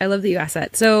 I love that you asked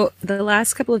that. So the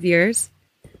last couple of years,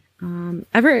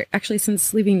 actually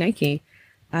since leaving Nike,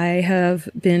 I have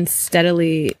been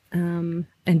steadily and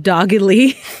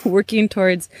doggedly working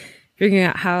towards figuring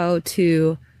out how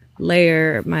to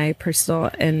layer my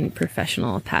personal and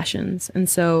professional passions. And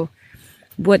so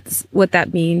what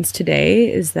that means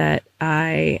today is that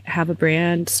I have a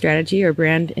brand strategy or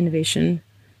brand innovation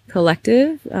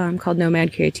collective called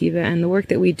Nomad Creativa. And the work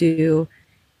that we do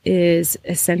is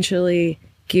essentially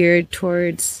geared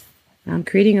towards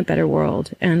creating a better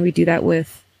world. And we do that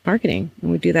with marketing,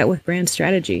 and we do that with brand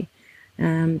strategy.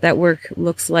 That work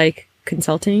looks like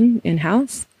consulting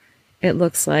in-house. It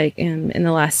looks like in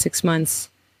the last 6 months,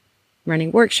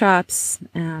 running workshops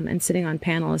and sitting on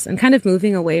panels, and kind of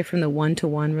moving away from the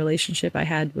one-to-one relationship I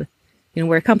had with,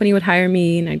 where a company would hire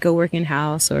me and I'd go work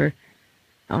in-house or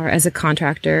as a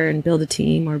contractor and build a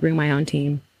team or bring my own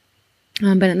team.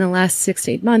 But in the last 6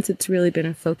 to 8 months, it's really been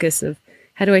a focus of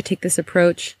how do I take this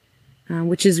approach,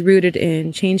 which is rooted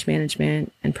in change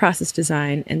management and process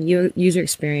design and user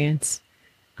experience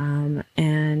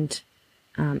and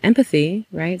empathy,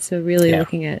 right? So really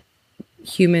looking at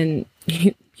human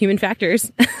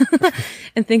factors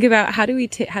and think about how do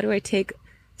I take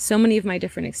so many of my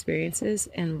different experiences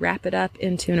and wrap it up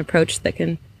into an approach that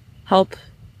can help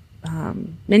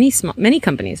many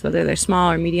companies, whether they're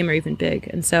small or medium or even big.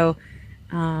 And so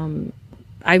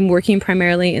I'm working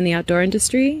primarily in the outdoor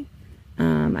industry.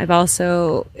 I've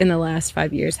also, in the last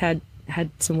 5 years, had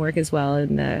some work as well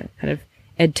in the kind of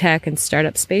ed tech and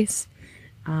startup space.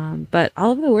 But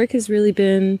all of the work has really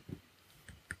been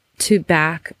to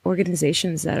back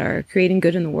organizations that are creating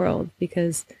good in the world,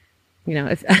 because,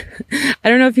 if I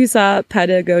don't know if you saw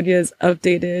Patagonia's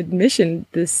updated mission,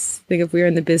 this thing of we're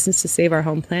in the business to save our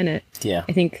home planet. Yeah.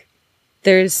 I think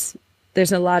there's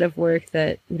a lot of work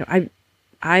that,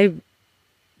 I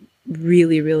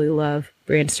really, really love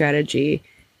brand strategy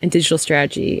and digital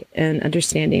strategy and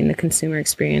understanding the consumer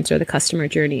experience or the customer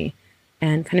journey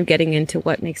and kind of getting into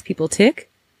what makes people tick,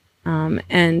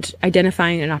 and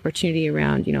identifying an opportunity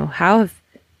around,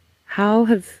 how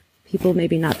have people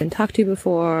maybe not been talked to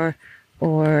before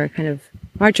or kind of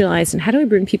marginalized, and how do we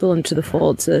bring people into the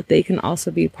fold so that they can also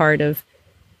be part of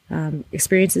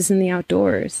experiences in the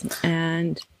outdoors.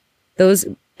 And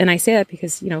I say that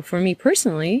because, for me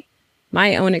personally,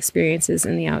 my own experiences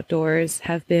in the outdoors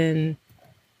have been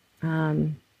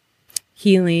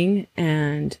healing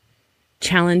and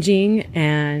challenging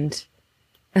and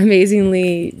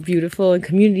amazingly beautiful and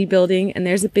community building. And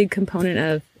there's a big component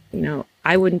of,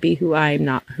 I wouldn't be who I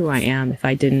am if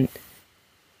I didn't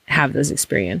have those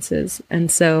experiences. And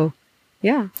so,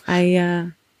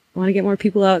 I want to get more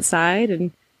people outside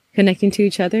and connecting to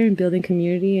each other and building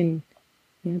community and,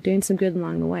 doing some good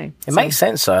along the way. It makes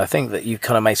sense, though. I think that you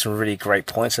kind of made some really great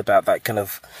points about that kind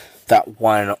of that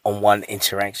one-on-one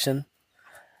interaction.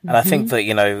 And I think that,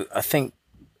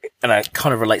 and it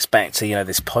kind of relates back to,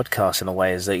 this podcast in a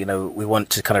way, is that, we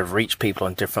want to kind of reach people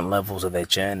on different levels of their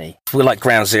journey. We're like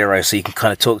ground zero, so you can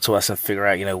kind of talk to us and figure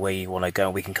out, where you want to go.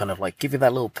 And we can kind of like give you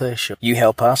that little push. You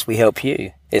help us, we help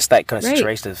you. It's that kind of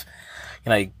situation of,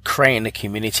 creating a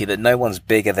community that no one's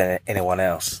bigger than anyone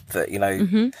else, that,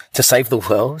 to save the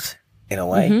world in a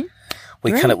way.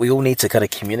 we all need to kind of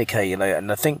communicate, you know,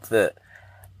 and I think that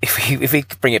if we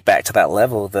bring it back to that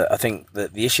level, that I think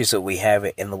that the issues that we have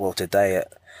in the world today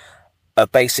are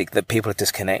basic, that people are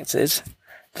disconnected,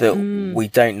 that we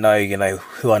don't know, you know,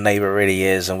 who our neighbor really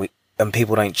is, and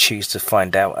people don't choose to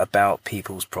find out about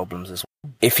people's problems as well.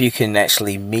 If you can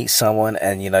actually meet someone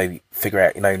and, you know, figure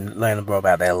out, you know, learn more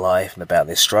about their life and about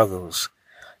their struggles,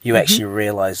 you actually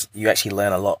realize, you actually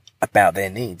learn a lot about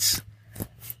their needs.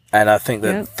 And I think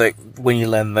that when you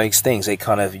learn those things, you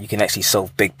can actually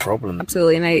solve big problems.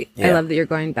 Absolutely. And I love that you're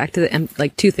going back to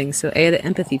the two things. So the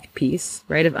empathy piece,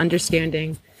 right? Of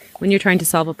understanding when you're trying to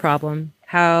solve a problem,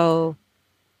 how,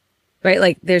 right?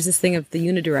 Like there's this thing of the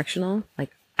unidirectional, like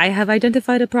I have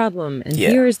identified a problem and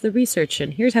here is the research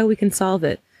and here's how we can solve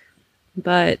it.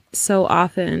 But so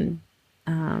often,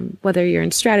 whether you're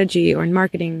in strategy or in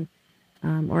marketing,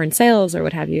 or in sales or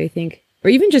what have you, I think, or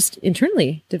even just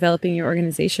internally developing your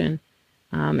organization,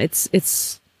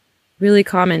 it's really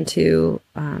common to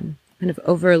kind of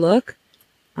overlook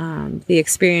the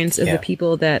experience of the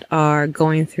people that are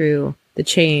going through the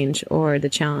change or the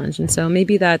challenge. And so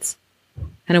maybe that's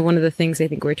kind of one of the things I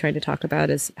think we're trying to talk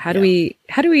about is how do we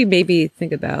maybe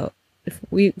think about if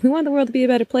we want the world to be a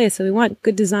better place, so we want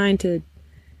good design to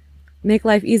make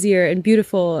life easier and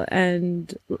beautiful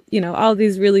and, you know, all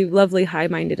these really lovely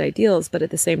high-minded ideals. But at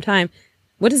the same time,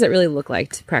 what does it really look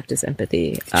like to practice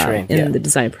empathy in the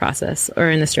design process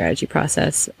or in the strategy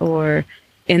process or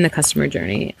in the customer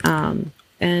journey?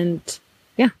 And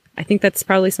yeah, I think that's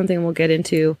probably something we'll get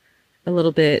into a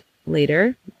little bit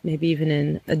later, maybe even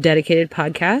in a dedicated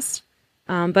podcast.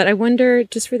 But I wonder,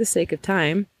 just for the sake of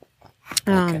time,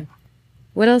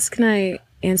 what else can I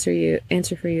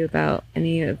answer for you about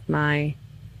any of my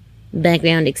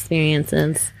background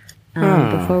experiences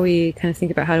before we kind of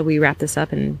think about how do we wrap this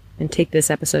up and take this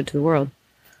episode to the world?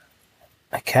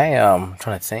 Okay, I'm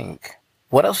trying to think.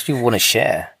 What else do you want to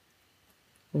share?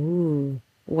 Ooh,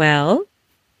 well,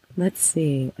 let's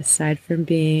see. Aside from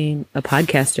being a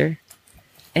podcaster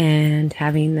and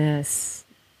having this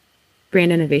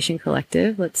brand innovation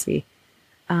collective, let's see.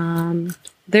 There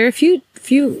are a few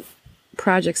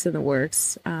projects in the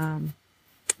works,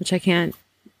 which I can't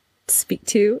speak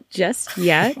to just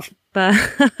yet, but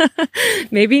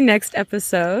maybe next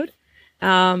episode.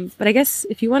 But I guess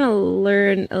if you want to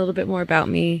learn a little bit more about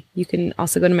me, you can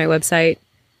also go to my website,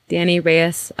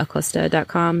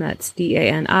 DaniReyesAcosta.com. That's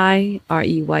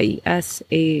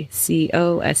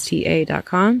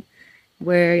DaniReyesAcosta.com,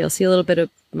 where you'll see a little bit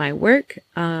of my work.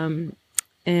 And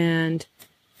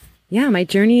yeah, my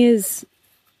journey is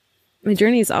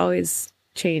always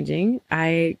changing.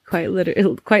 I quite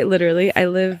literally, I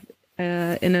live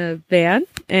in a van,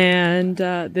 and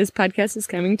this podcast is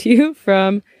coming to you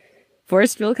from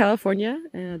Forestville, California.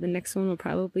 The next one will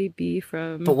probably be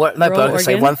from. But I'm going to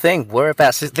say one thing.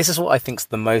 This is what I think is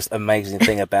the most amazing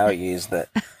thing about you is that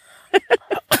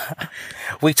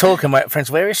we talk, and my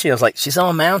friends, where is she? I was like, she's on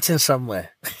a mountain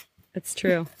somewhere. It's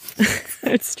true.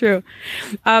 It's true.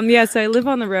 Yeah, so I live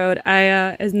on the road.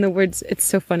 As in the words, it's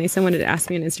so funny. Someone had asked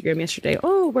me on Instagram yesterday,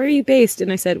 "Oh, where are you based?"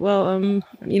 And I said, "Well, I'm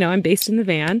based in the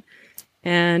van,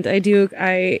 and I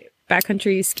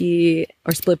backcountry ski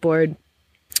or splitboard.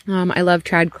 I love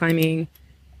trad climbing.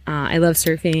 I love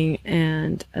surfing,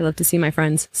 and I love to see my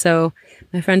friends. So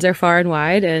my friends are far and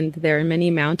wide, and there are many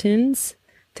mountains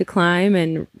to climb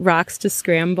and rocks to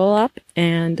scramble up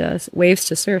and waves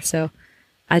to surf. So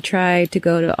I try to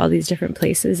go to all these different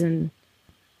places and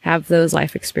have those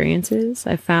life experiences.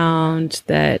 I found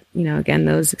that, again,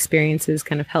 those experiences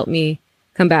kind of help me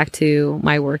come back to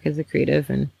my work as a creative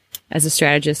and as a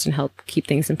strategist and help keep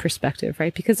things in perspective,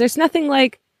 right? Because there's nothing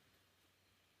like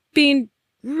being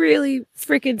really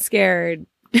freaking scared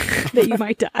that you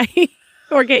might die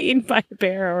or get eaten by a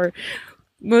bear, or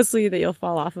mostly that you'll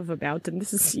fall off of a mountain.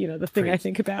 This is, the thing I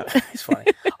think about. It's funny.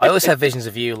 I always have visions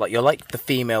of you, like you're like the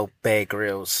female Bear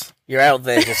Grylls. You're out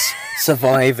there just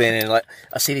surviving, and like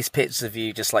I see these pictures of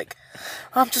you just like,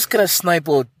 I'm just gonna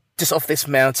snowboard just off this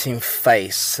mountain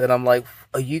face, and I'm like,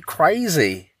 are you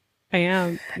crazy? I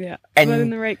am, yeah. And but in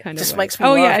the right kind of way. Makes me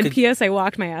laugh. Yeah, and P.S. I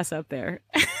walked my ass up there.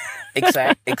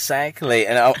 Exactly.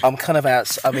 And I'm kind of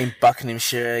I'm in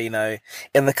Buckinghamshire,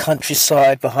 in the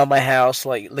countryside behind my house,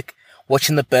 look,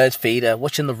 watching the bird feeder,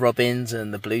 watching the robins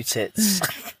and the blue tits.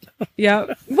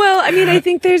 Yeah. Well, I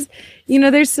think there's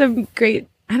some great,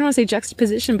 I don't want to say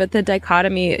juxtaposition, but the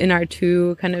dichotomy in our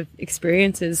two kind of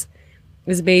experiences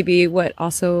is maybe what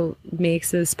also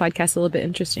makes this podcast a little bit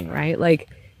interesting, right? Like,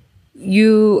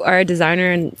 you are a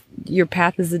designer and your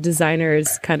path as a designer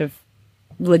is kind of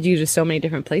led you to so many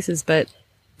different places. But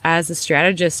as a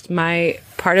strategist, my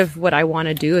part of what I want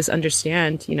to do is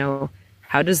understand,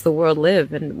 how does the world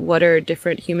live and what are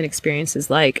different human experiences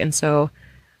like? And so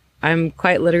I'm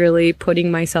quite literally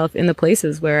putting myself in the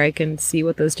places where I can see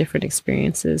what those different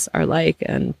experiences are like,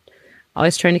 and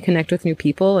always trying to connect with new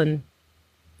people and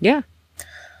yeah,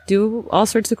 do all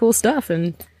sorts of cool stuff.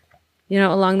 And, you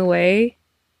know, along the way,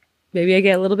 maybe I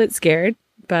get a little bit scared,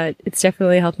 but it's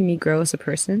definitely helping me grow as a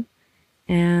person.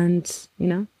 And, you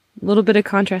know, a little bit of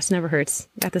contrast never hurts.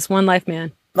 Got this one life,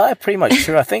 man. No, pretty much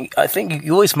true. I think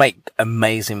you always make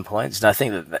amazing points. And I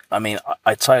think that, I mean,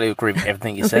 I totally agree with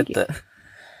everything you said, that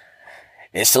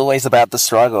it's always about the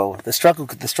struggle. The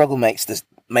struggle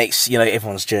makes, you know,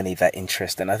 everyone's journey that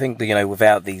interesting. I think that, you know,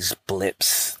 without these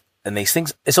blips and these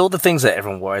things, it's all the things that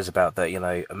everyone worries about, that, you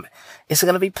know, is it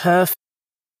going to be perfect?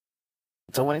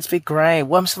 I want it to be great.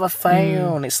 What if I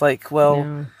fail? And it's like,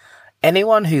 well,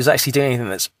 anyone who's actually doing anything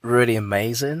that's really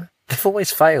amazing, they've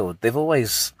always failed. They've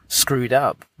always screwed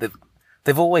up.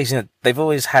 They've always, you know, they've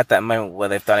always had that moment where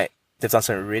they've done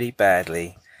something really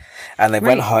badly, and they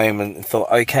went home and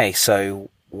thought, okay, so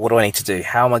what do I need to do?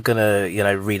 How am I gonna, you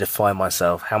know, redefine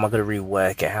myself? How am I gonna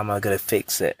rework it? How am I gonna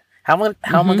fix it? How am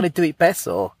I gonna do it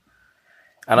better?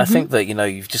 And I think that, you know,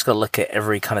 you've just got to look at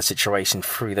every kind of situation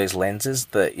through those lenses,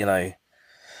 that, you know,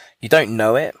 you don't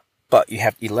know it, but you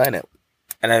learn it.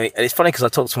 And it's funny because I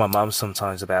talk to my mum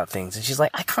sometimes about things, and she's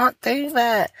like, I can't do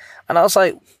that. And I was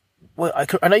like, well,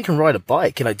 I know you can ride a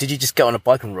bike. You know, did you just get on a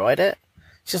bike and ride it?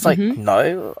 She's like,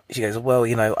 no. She goes, well,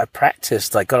 you know, I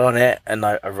practiced. I got on it and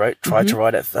I tried to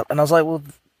ride it. And I was like, well,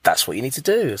 that's what you need to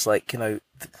do. It's like, you know,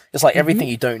 it's like everything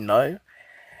you don't know.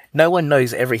 No one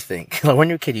knows everything. Like when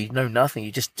you're a kid, you know nothing.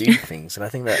 You just do things. And I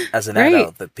think that as an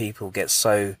adult, that people get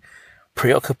so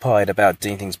preoccupied about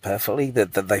doing things perfectly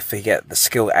that they forget the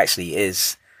skill actually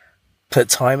is put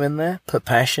time in there, put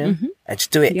passion, and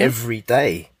just do it every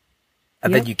day.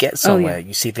 And then you get somewhere.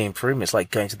 You see the improvements,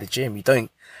 like going to the gym. You don't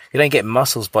get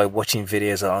muscles by watching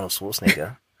videos of Arnold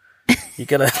Schwarzenegger. You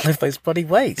gotta lift those bloody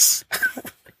weights.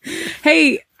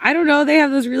 Hey, I don't know. They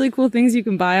have those really cool things you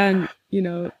can buy on, you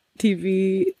know,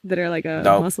 TV that are like a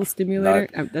muscle stimulator.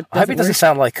 No. I hope it doesn't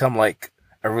sound like I'm like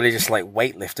a religious like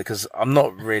weightlifter, because I'm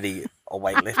not really a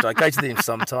weightlifter. I go to the gym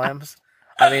sometimes.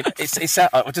 I mean, it's.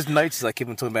 I just noticed I keep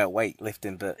on talking about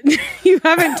weightlifting, but you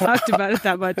haven't talked about it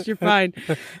that much. You're fine.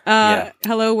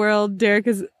 Hello, world.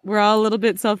 We're all a little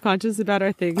bit self-conscious about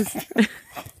our things.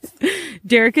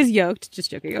 Derek is yoked. Just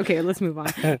joking. Okay, let's move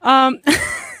on.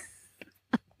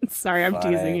 Sorry, I'm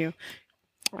teasing you.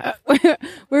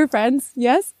 We're friends.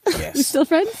 Yes. We're still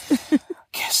friends.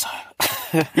 Guess so.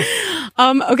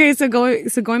 Okay, so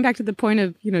going back to the point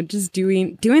of, you know, just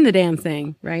doing the damn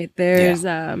thing, right? There's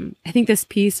I think this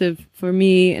piece of, for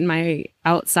me in my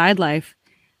outside life,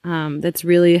 that's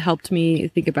really helped me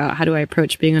think about how do I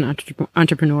approach being an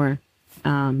entrepreneur,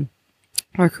 or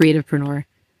creativepreneur,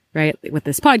 right? With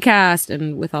this podcast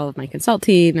and with all of my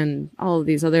consulting and all of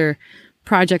these other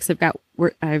projects I've got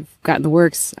in the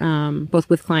works, both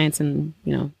with clients and,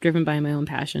 you know, driven by my own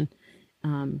passion.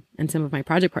 And some of my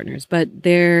project partners, but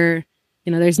there's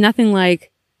nothing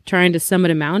like trying to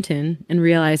summit a mountain and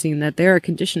realizing that there are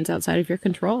conditions outside of your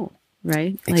control,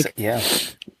 right?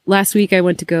 Last week I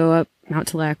went to go up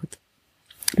Mount Talac with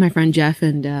my friend Jeff,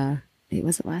 and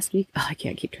was it last week? Oh, I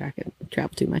can't keep track. I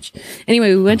travel too much.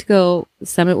 Anyway, we went to go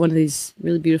summit one of these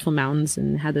really beautiful mountains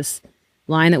and had this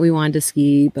line that we wanted to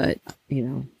ski, but, you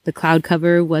know, the cloud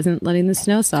cover wasn't letting the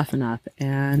snow soften up,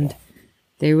 and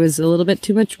there was a little bit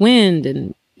too much wind,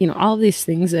 and, you know, all of these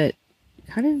things that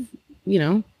kind of, you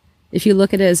know, if you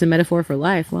look at it as a metaphor for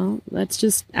life, well, that's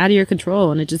just out of your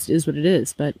control, and it just is what it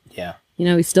is. But, you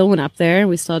know, we still went up there and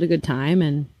we still had a good time,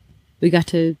 and we got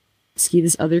to ski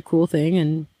this other cool thing,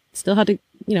 and still had to,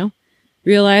 you know,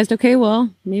 realized, okay,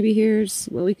 well, maybe here's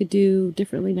what we could do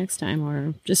differently next time,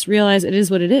 or just realize it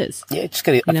is what it is. Yeah, just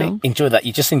gotta, I think, enjoy that.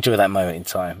 You just enjoy that moment in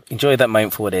time. Enjoy that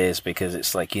moment for what it is, because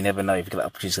it's like you never know if that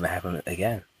opportunity's going to happen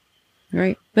again.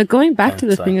 Right. But going back to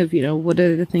the thing of, you know, what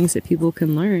are the things that people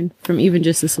can learn from even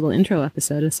just this little intro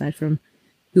episode, aside from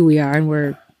who we are and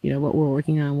where, you know, what we're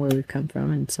working on, where we've come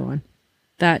from, and so on.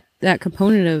 That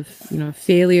component of, you know,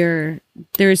 failure,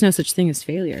 there is no such thing as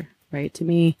failure, right? To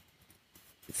me,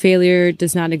 failure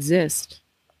does not exist.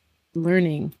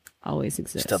 Learning always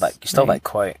exists. You stole that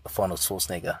quote of Arnold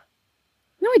Schwarzenegger.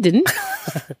 No, I didn't.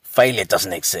 Failure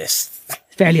doesn't exist.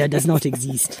 Failure does not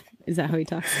exist. Is that how he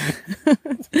talks?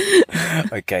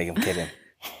 Okay, I'm kidding.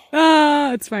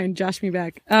 It's fine. Josh me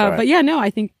back. Right. But yeah, no, I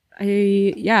think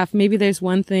if maybe there's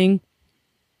one thing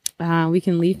we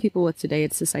can leave people with today,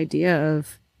 it's this idea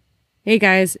of, hey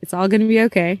guys, it's all going to be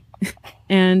okay.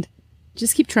 And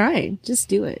just keep trying. Just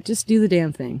do it. Just do the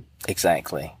damn thing.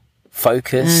 Exactly.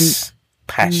 Focus,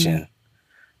 passion,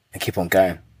 and keep on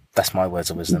going. That's my words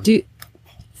of wisdom. Do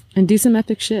some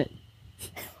epic shit.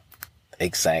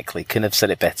 Exactly. Couldn't have said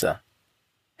it better.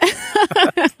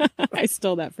 I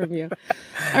stole that from you.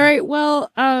 All right.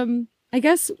 Well, I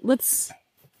guess it's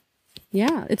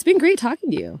been great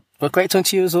talking to you. Well, great talking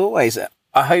to you as always.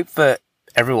 I hope that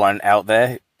everyone out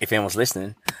there, if anyone's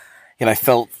listening,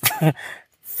 thought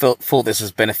this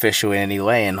was beneficial in any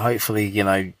way, and hopefully, you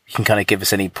can kind of give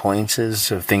us any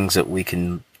pointers of things that we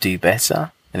can do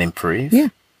better and improve. Yeah,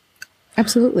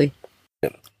 absolutely.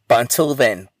 But until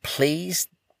then, please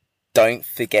don't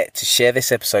forget to share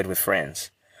this episode with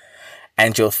friends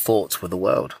and your thoughts with the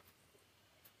world.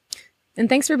 And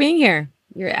thanks for being here.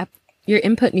 Your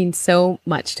input means so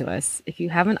much to us. If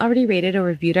you haven't already rated or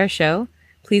reviewed our show,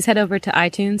 please head over to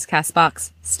iTunes,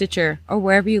 CastBox, Stitcher, or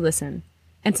wherever you listen,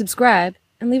 and subscribe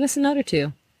and leave us a note or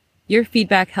two. Your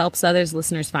feedback helps others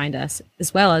listeners find us,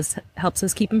 as well as helps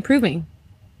us keep improving.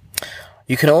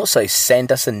 You can also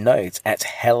send us a note at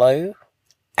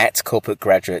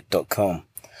hello@corporategraduate.com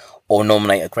or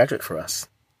nominate a graduate for us.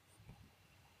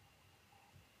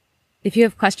 If you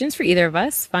have questions for either of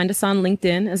us, find us on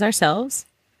LinkedIn as ourselves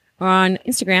or on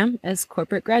Instagram as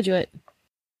Corporate Graduate.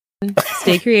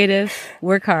 Stay creative,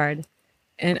 work hard,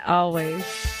 and always,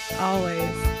 always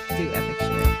do epic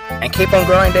shit. And keep on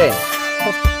grinding.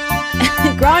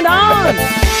 Grind on!